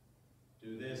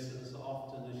 Do this as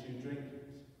often as you drink it,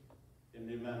 in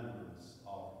remembrance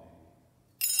of me."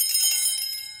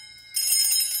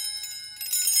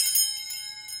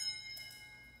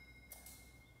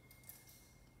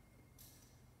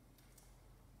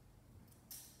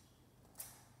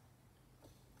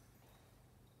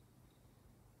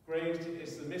 Great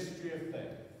is the mystery of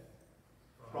faith.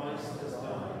 Christ has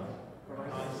died.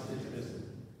 Christ is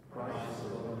risen. Christ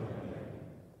will come again.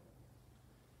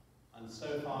 And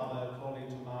so, Father, calling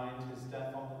to mind his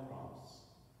death on the cross,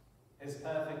 his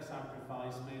perfect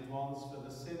sacrifice made once for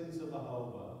the sins of the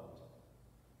whole world,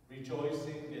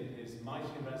 rejoicing in his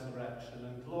mighty resurrection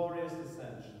and glorious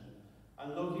ascension,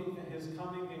 and looking for his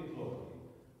coming in glory,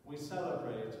 we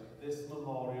celebrate this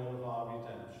memorial of our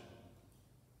redemption.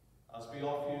 As we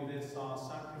offer you this, our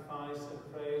sacrifice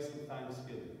of praise and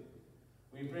thanksgiving,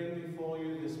 we bring before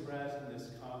you this bread and this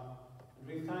cup, and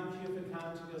we thank you for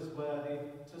counting us worthy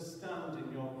to stand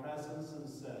in your presence and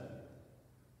serve.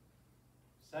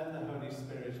 Send the Holy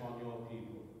Spirit on your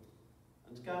people,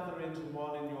 and gather into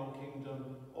one in your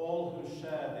kingdom all who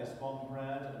share this one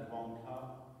bread and one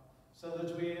cup, so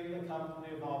that we, in the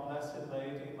company of our Blessed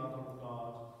Lady, Mother of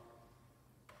God,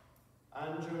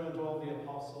 Andrew and all the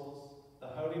apostles, the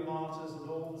holy martyrs and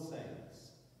all the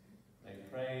saints, may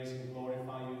praise and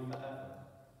glorify you forever,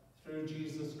 through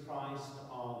Jesus Christ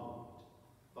our Lord,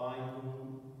 by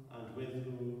whom, and with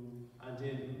whom, and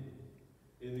in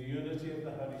the unity of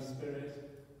the Holy Spirit,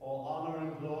 all honour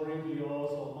and glory be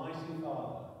yours, Almighty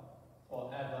Father,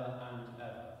 forever and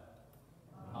ever.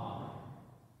 Amen.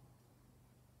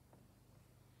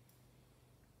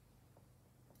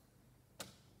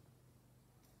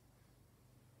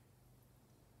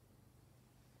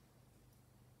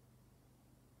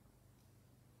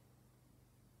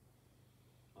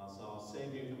 As our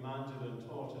Saviour commanded and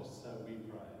taught us, so we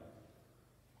pray.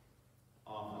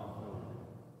 Our Father,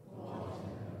 who art in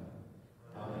heaven,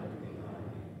 hallowed be thy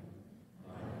name.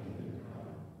 Thy kingdom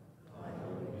come, thy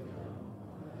will be done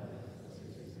on earth as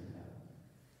it is in heaven.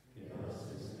 Give us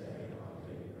this day our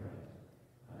daily bread,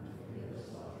 and forgive us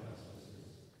our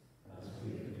trespasses, as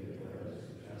we forgive those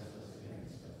who trespass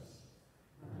against us.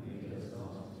 And lead us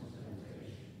not into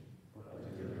temptation, but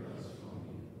deliver us from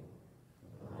evil.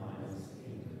 For thine is the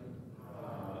kingdom,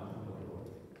 power, and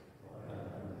glory,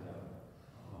 forever and ever.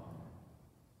 Amen.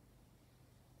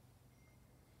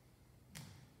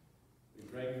 We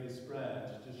break this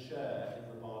bread to share in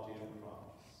the body of Christ.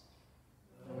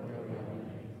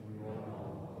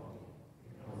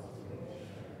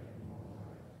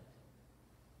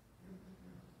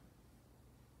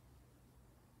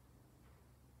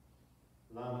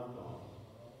 Lamb of God,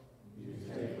 you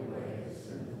take away the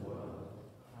sin of the world,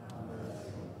 have mercy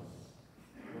on us.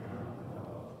 Lamb of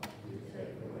God, you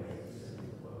take away the sin of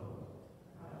the world,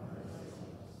 have mercy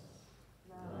on us.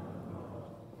 Lamb of God,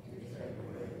 you take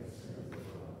away the sin of the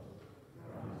world,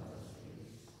 grant us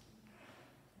peace.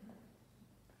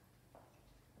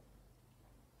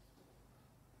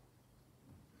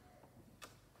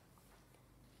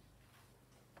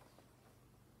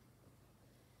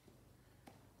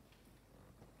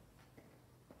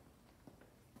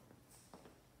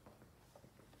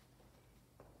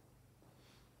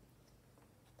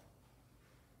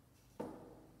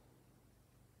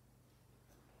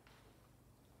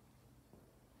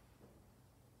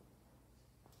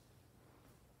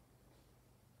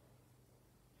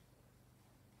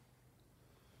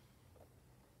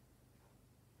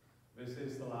 This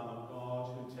is the Lamb of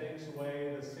God who takes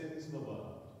away the sins of the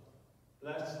world.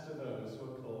 Blessed are those who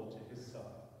are called to his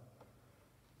supper.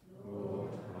 Lord,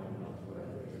 I am not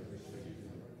worthy to receive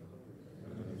them,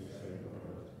 but only say the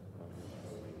word, and I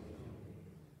shall be healed.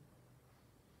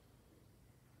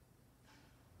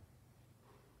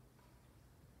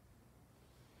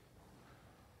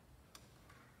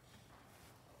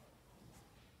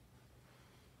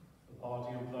 The body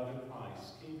and blood of Christ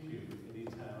keep you in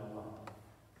eternal life.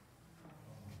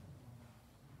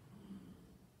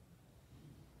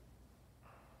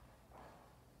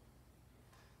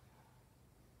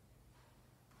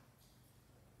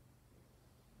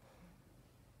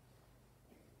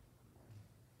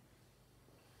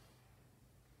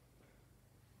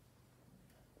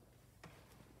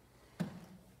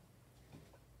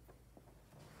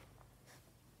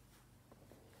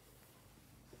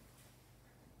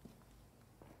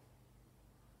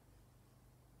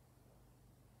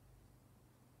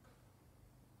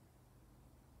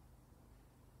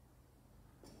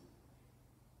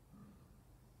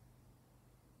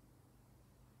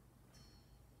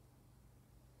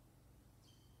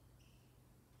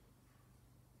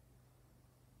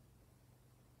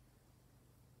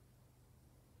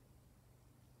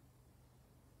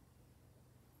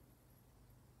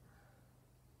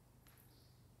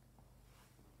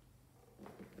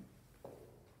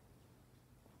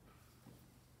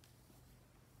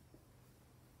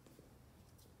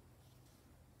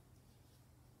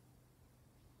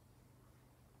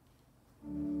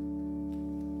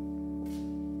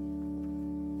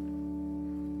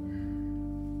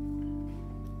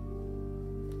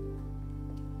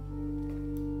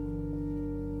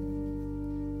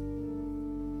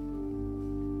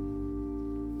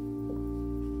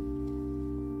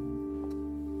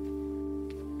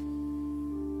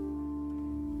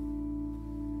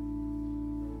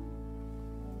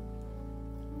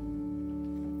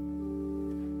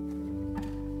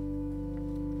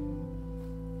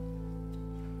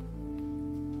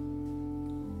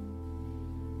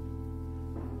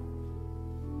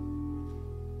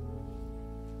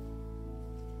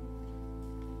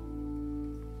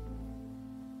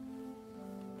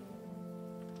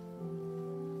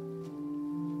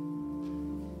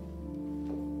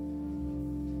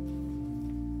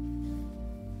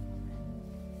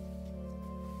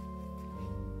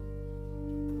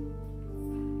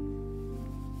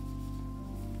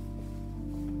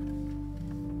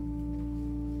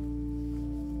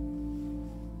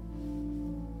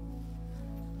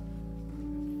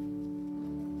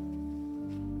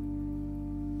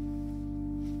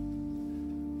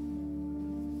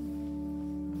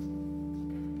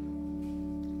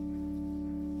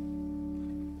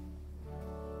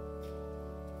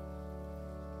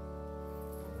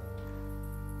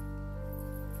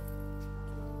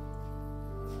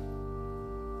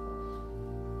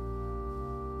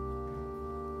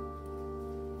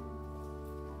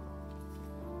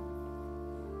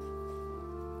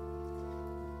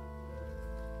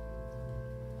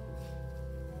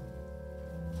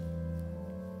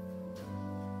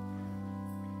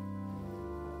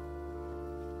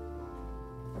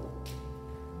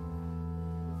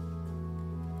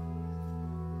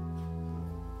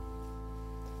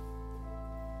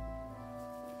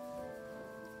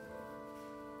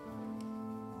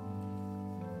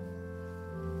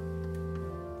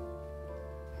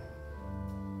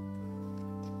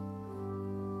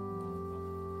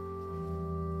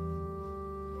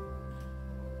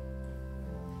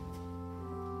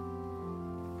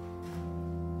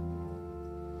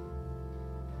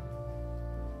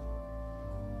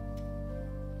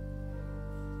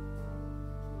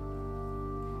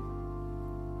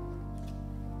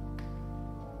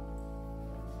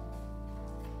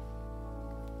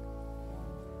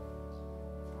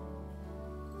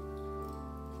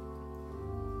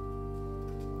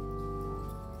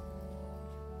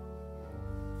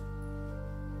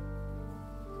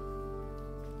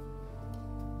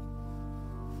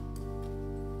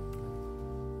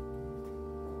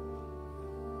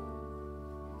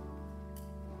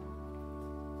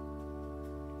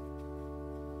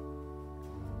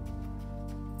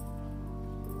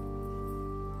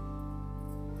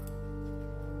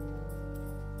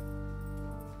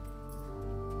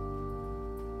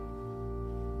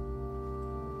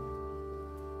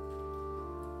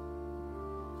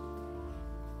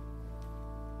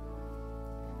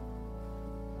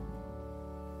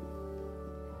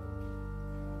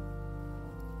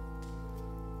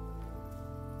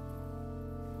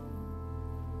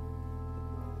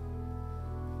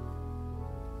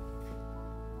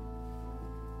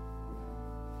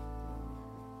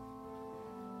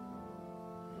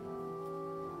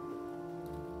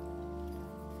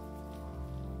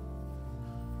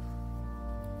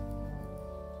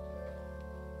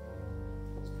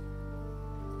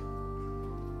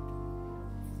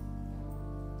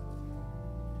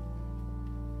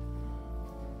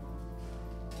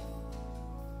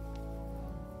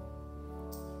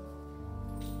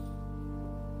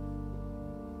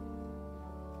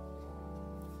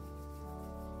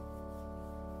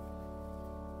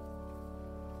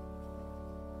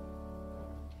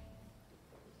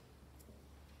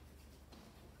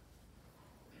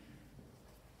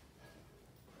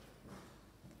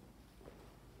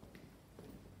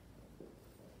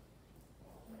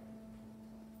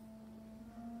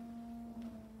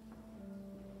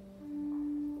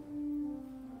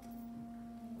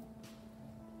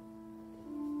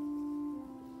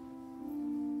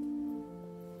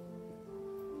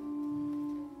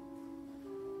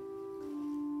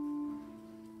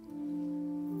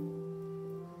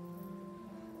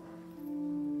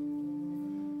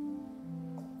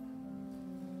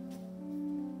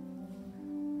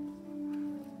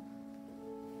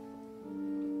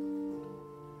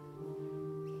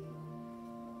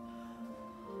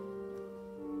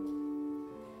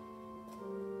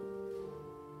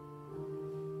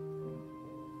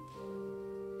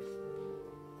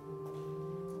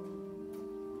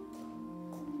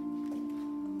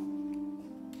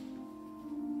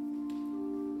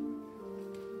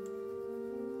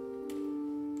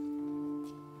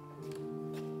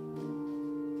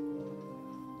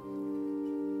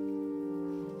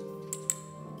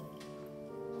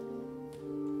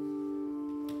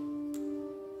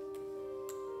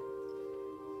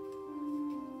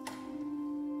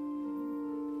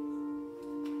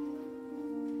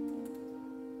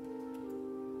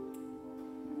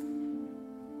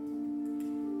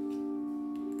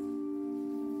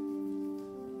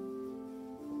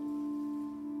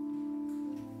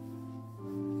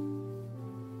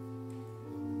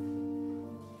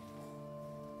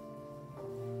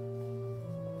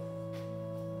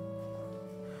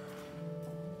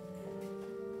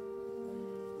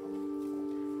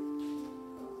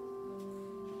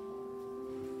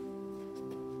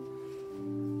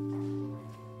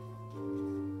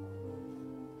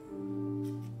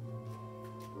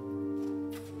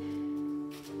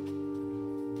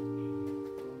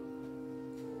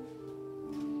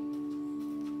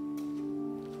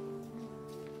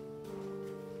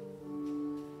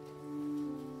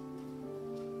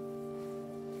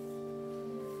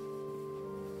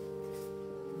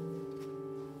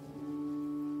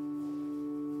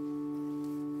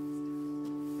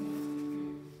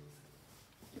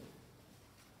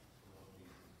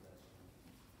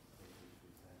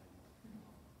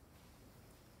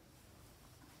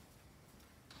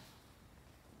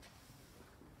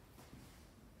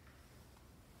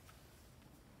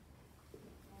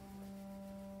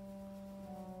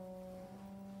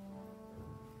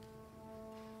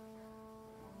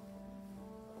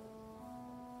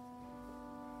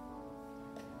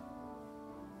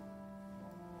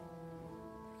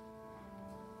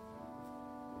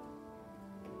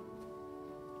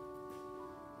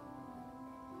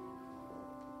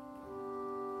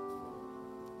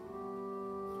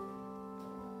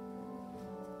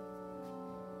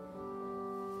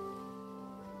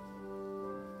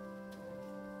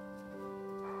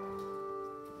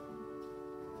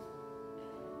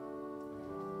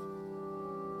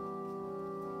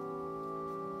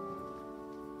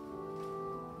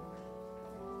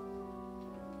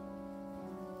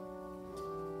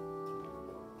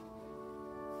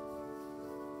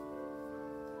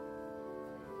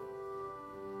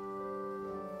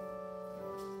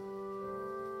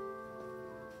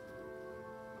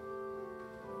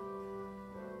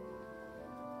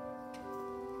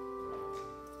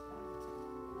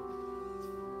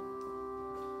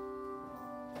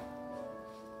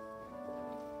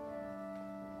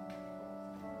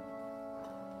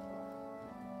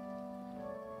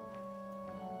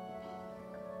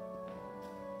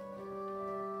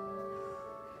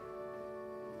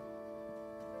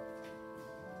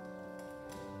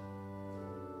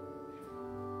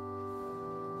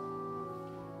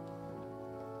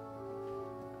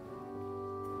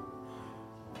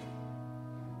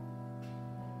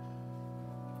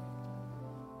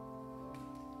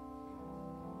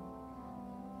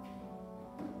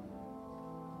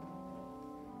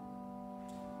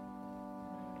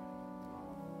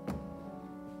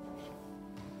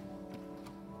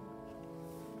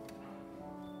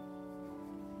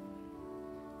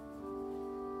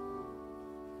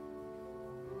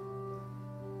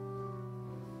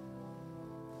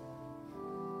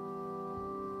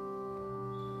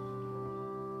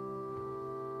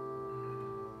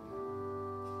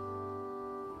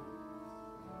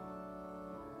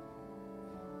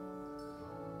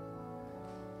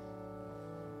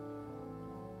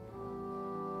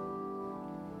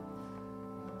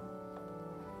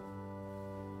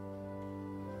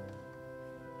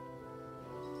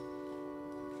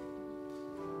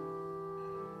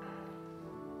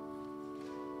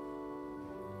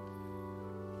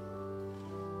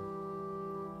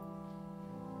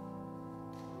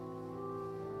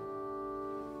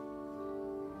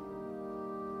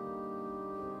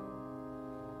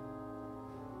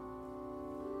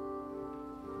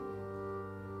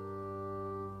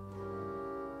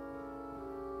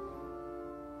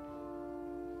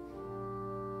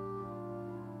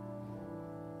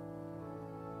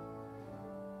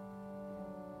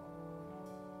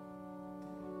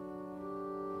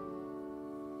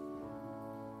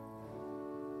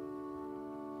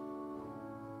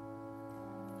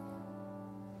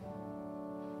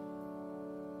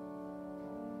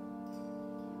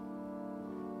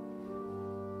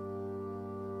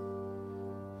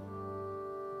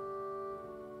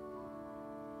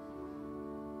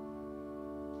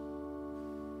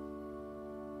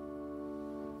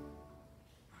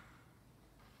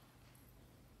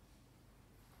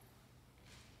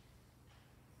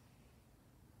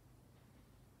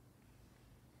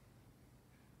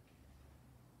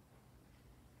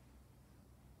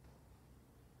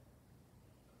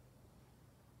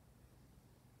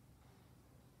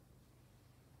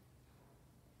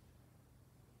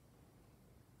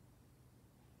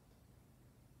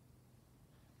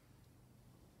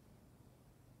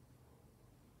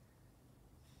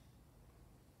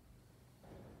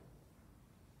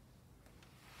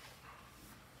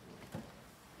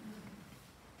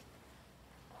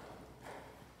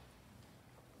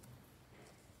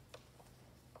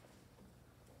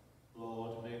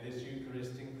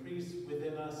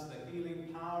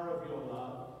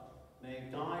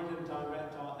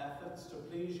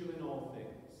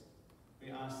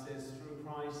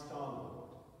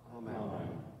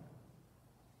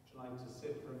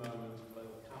 sit for a moment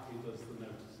while Kathy does the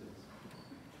notices.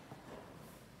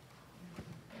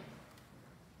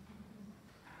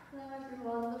 Hello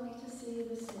everyone, lovely to see you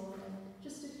this morning.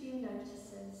 Just a few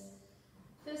notices.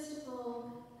 First of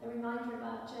all, a reminder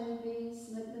about Jenny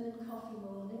B's Macmillan Coffee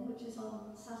Morning, which is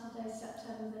on Saturday,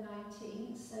 September the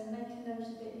 19th, so make a note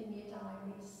of it in your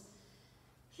diaries.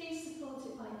 Please support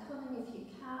it by coming if you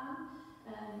can,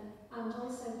 and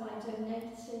also by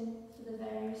donating for the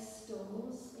various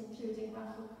stalls, including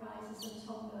raffle prizes and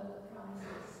tombola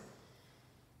prizes.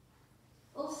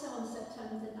 Also on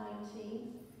September the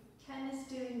 19th, Ken is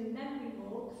doing the memory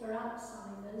walk for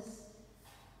Alzheimer's,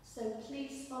 so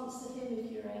please sponsor him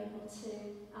if you're able to,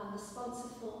 and the sponsor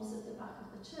form's at the back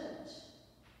of the church.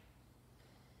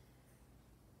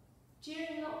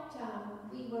 During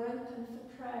lockdown, we were open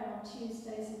for prayer on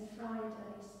Tuesdays and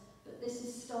Fridays, but this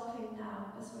is stopping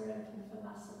now as we're open for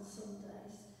Mass on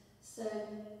Sundays. So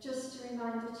just a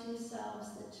reminder to yourselves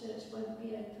that church won't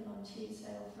be open on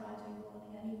Tuesday or Friday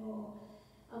morning anymore.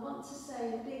 I want to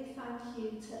say a big thank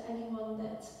you to anyone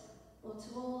that, or to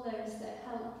all those that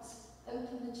helped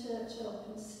open the church up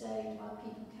and stayed while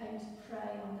people came to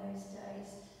pray on those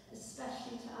days,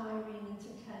 especially to Irene and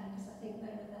to Ken, because I think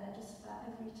they were there just about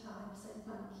every time, so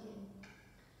thank you.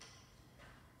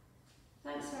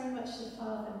 Thanks very much to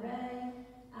Father Ray,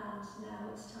 and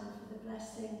now it's time for the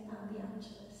blessing and the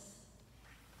Angelus.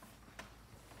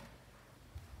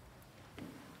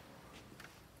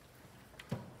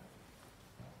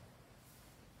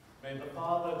 May the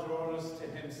Father draw us to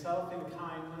himself in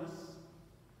kindness.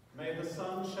 May the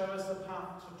Son show us the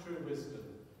path to true wisdom.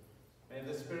 May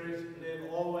the Spirit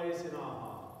live always in our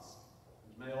hearts.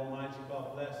 And may Almighty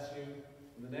God bless you,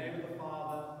 in the name of the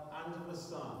Father, and of the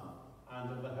Son,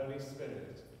 and of the Holy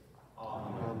Spirit.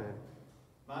 Amen. Amen.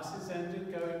 Mass is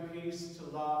ended. Go in peace to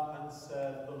love and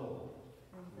serve the Lord.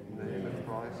 In the name of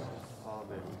Christ.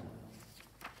 Amen.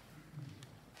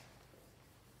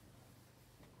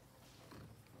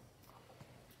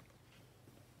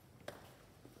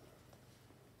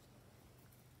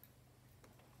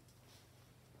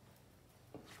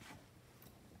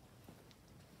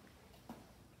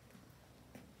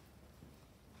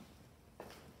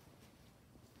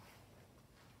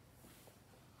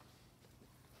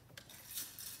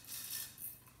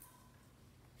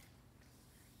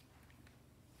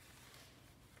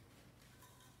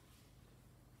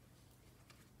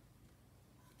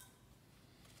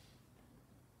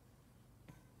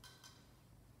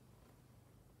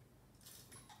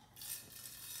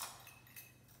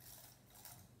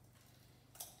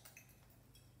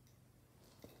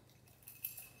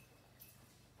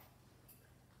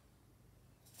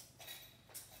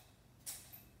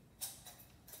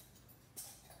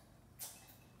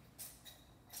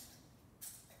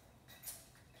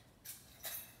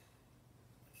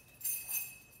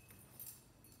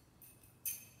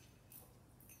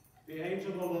 The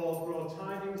angel of the Lord brought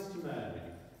tidings to Mary.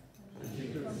 And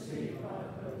she conceived by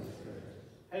the Holy Spirit.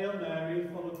 Hail Mary,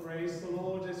 full of grace, the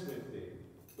Lord is with thee.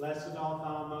 Blessed art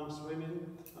thou amongst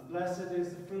women, and blessed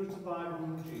is the fruit of thy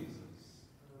womb, Jesus.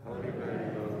 Holy Mary,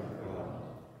 Mother of God,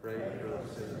 pray for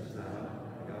us sinners now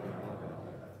and at our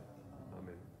death.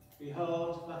 Amen.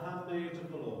 Behold, the handmaid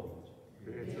of the Lord.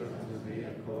 Be it unto me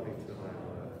according to thy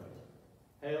word.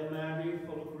 Hail Mary,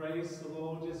 full of grace, the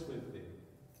Lord is with thee.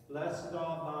 Blessed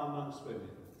art thou amongst women,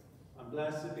 and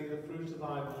blessed be the fruit of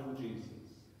thy womb,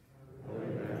 Jesus. Holy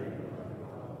Mary, Mother of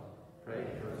God, pray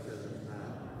for us sinners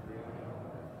now and at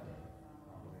our death.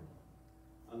 Amen.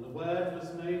 And the Word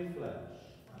was made flesh.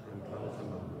 And dwelt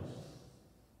among us.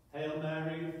 Hail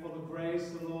Mary, full of grace,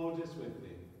 the Lord is with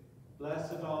thee.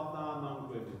 Blessed art thou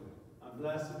among women, and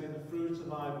blessed be the fruit of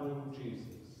thy womb,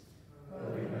 Jesus.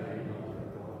 Holy Mary, Mother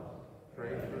of God,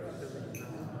 pray for us sinners now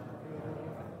and at our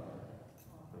death.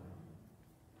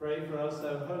 Pray for us,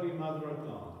 O Holy Mother of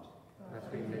God. As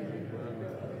we make worthy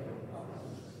of your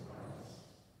promises, Christ.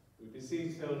 We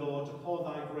beseech thee, O Lord, to pour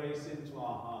thy grace into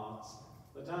our hearts,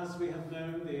 that as we have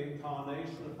known the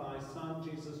incarnation of thy Son,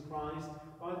 Jesus Christ,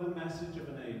 by the message of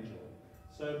an angel,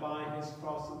 so by his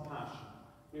cross and passion,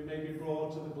 we may be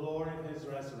brought to the glory of his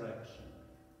resurrection.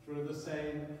 Through the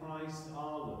same Christ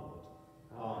our Lord.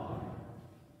 Amen.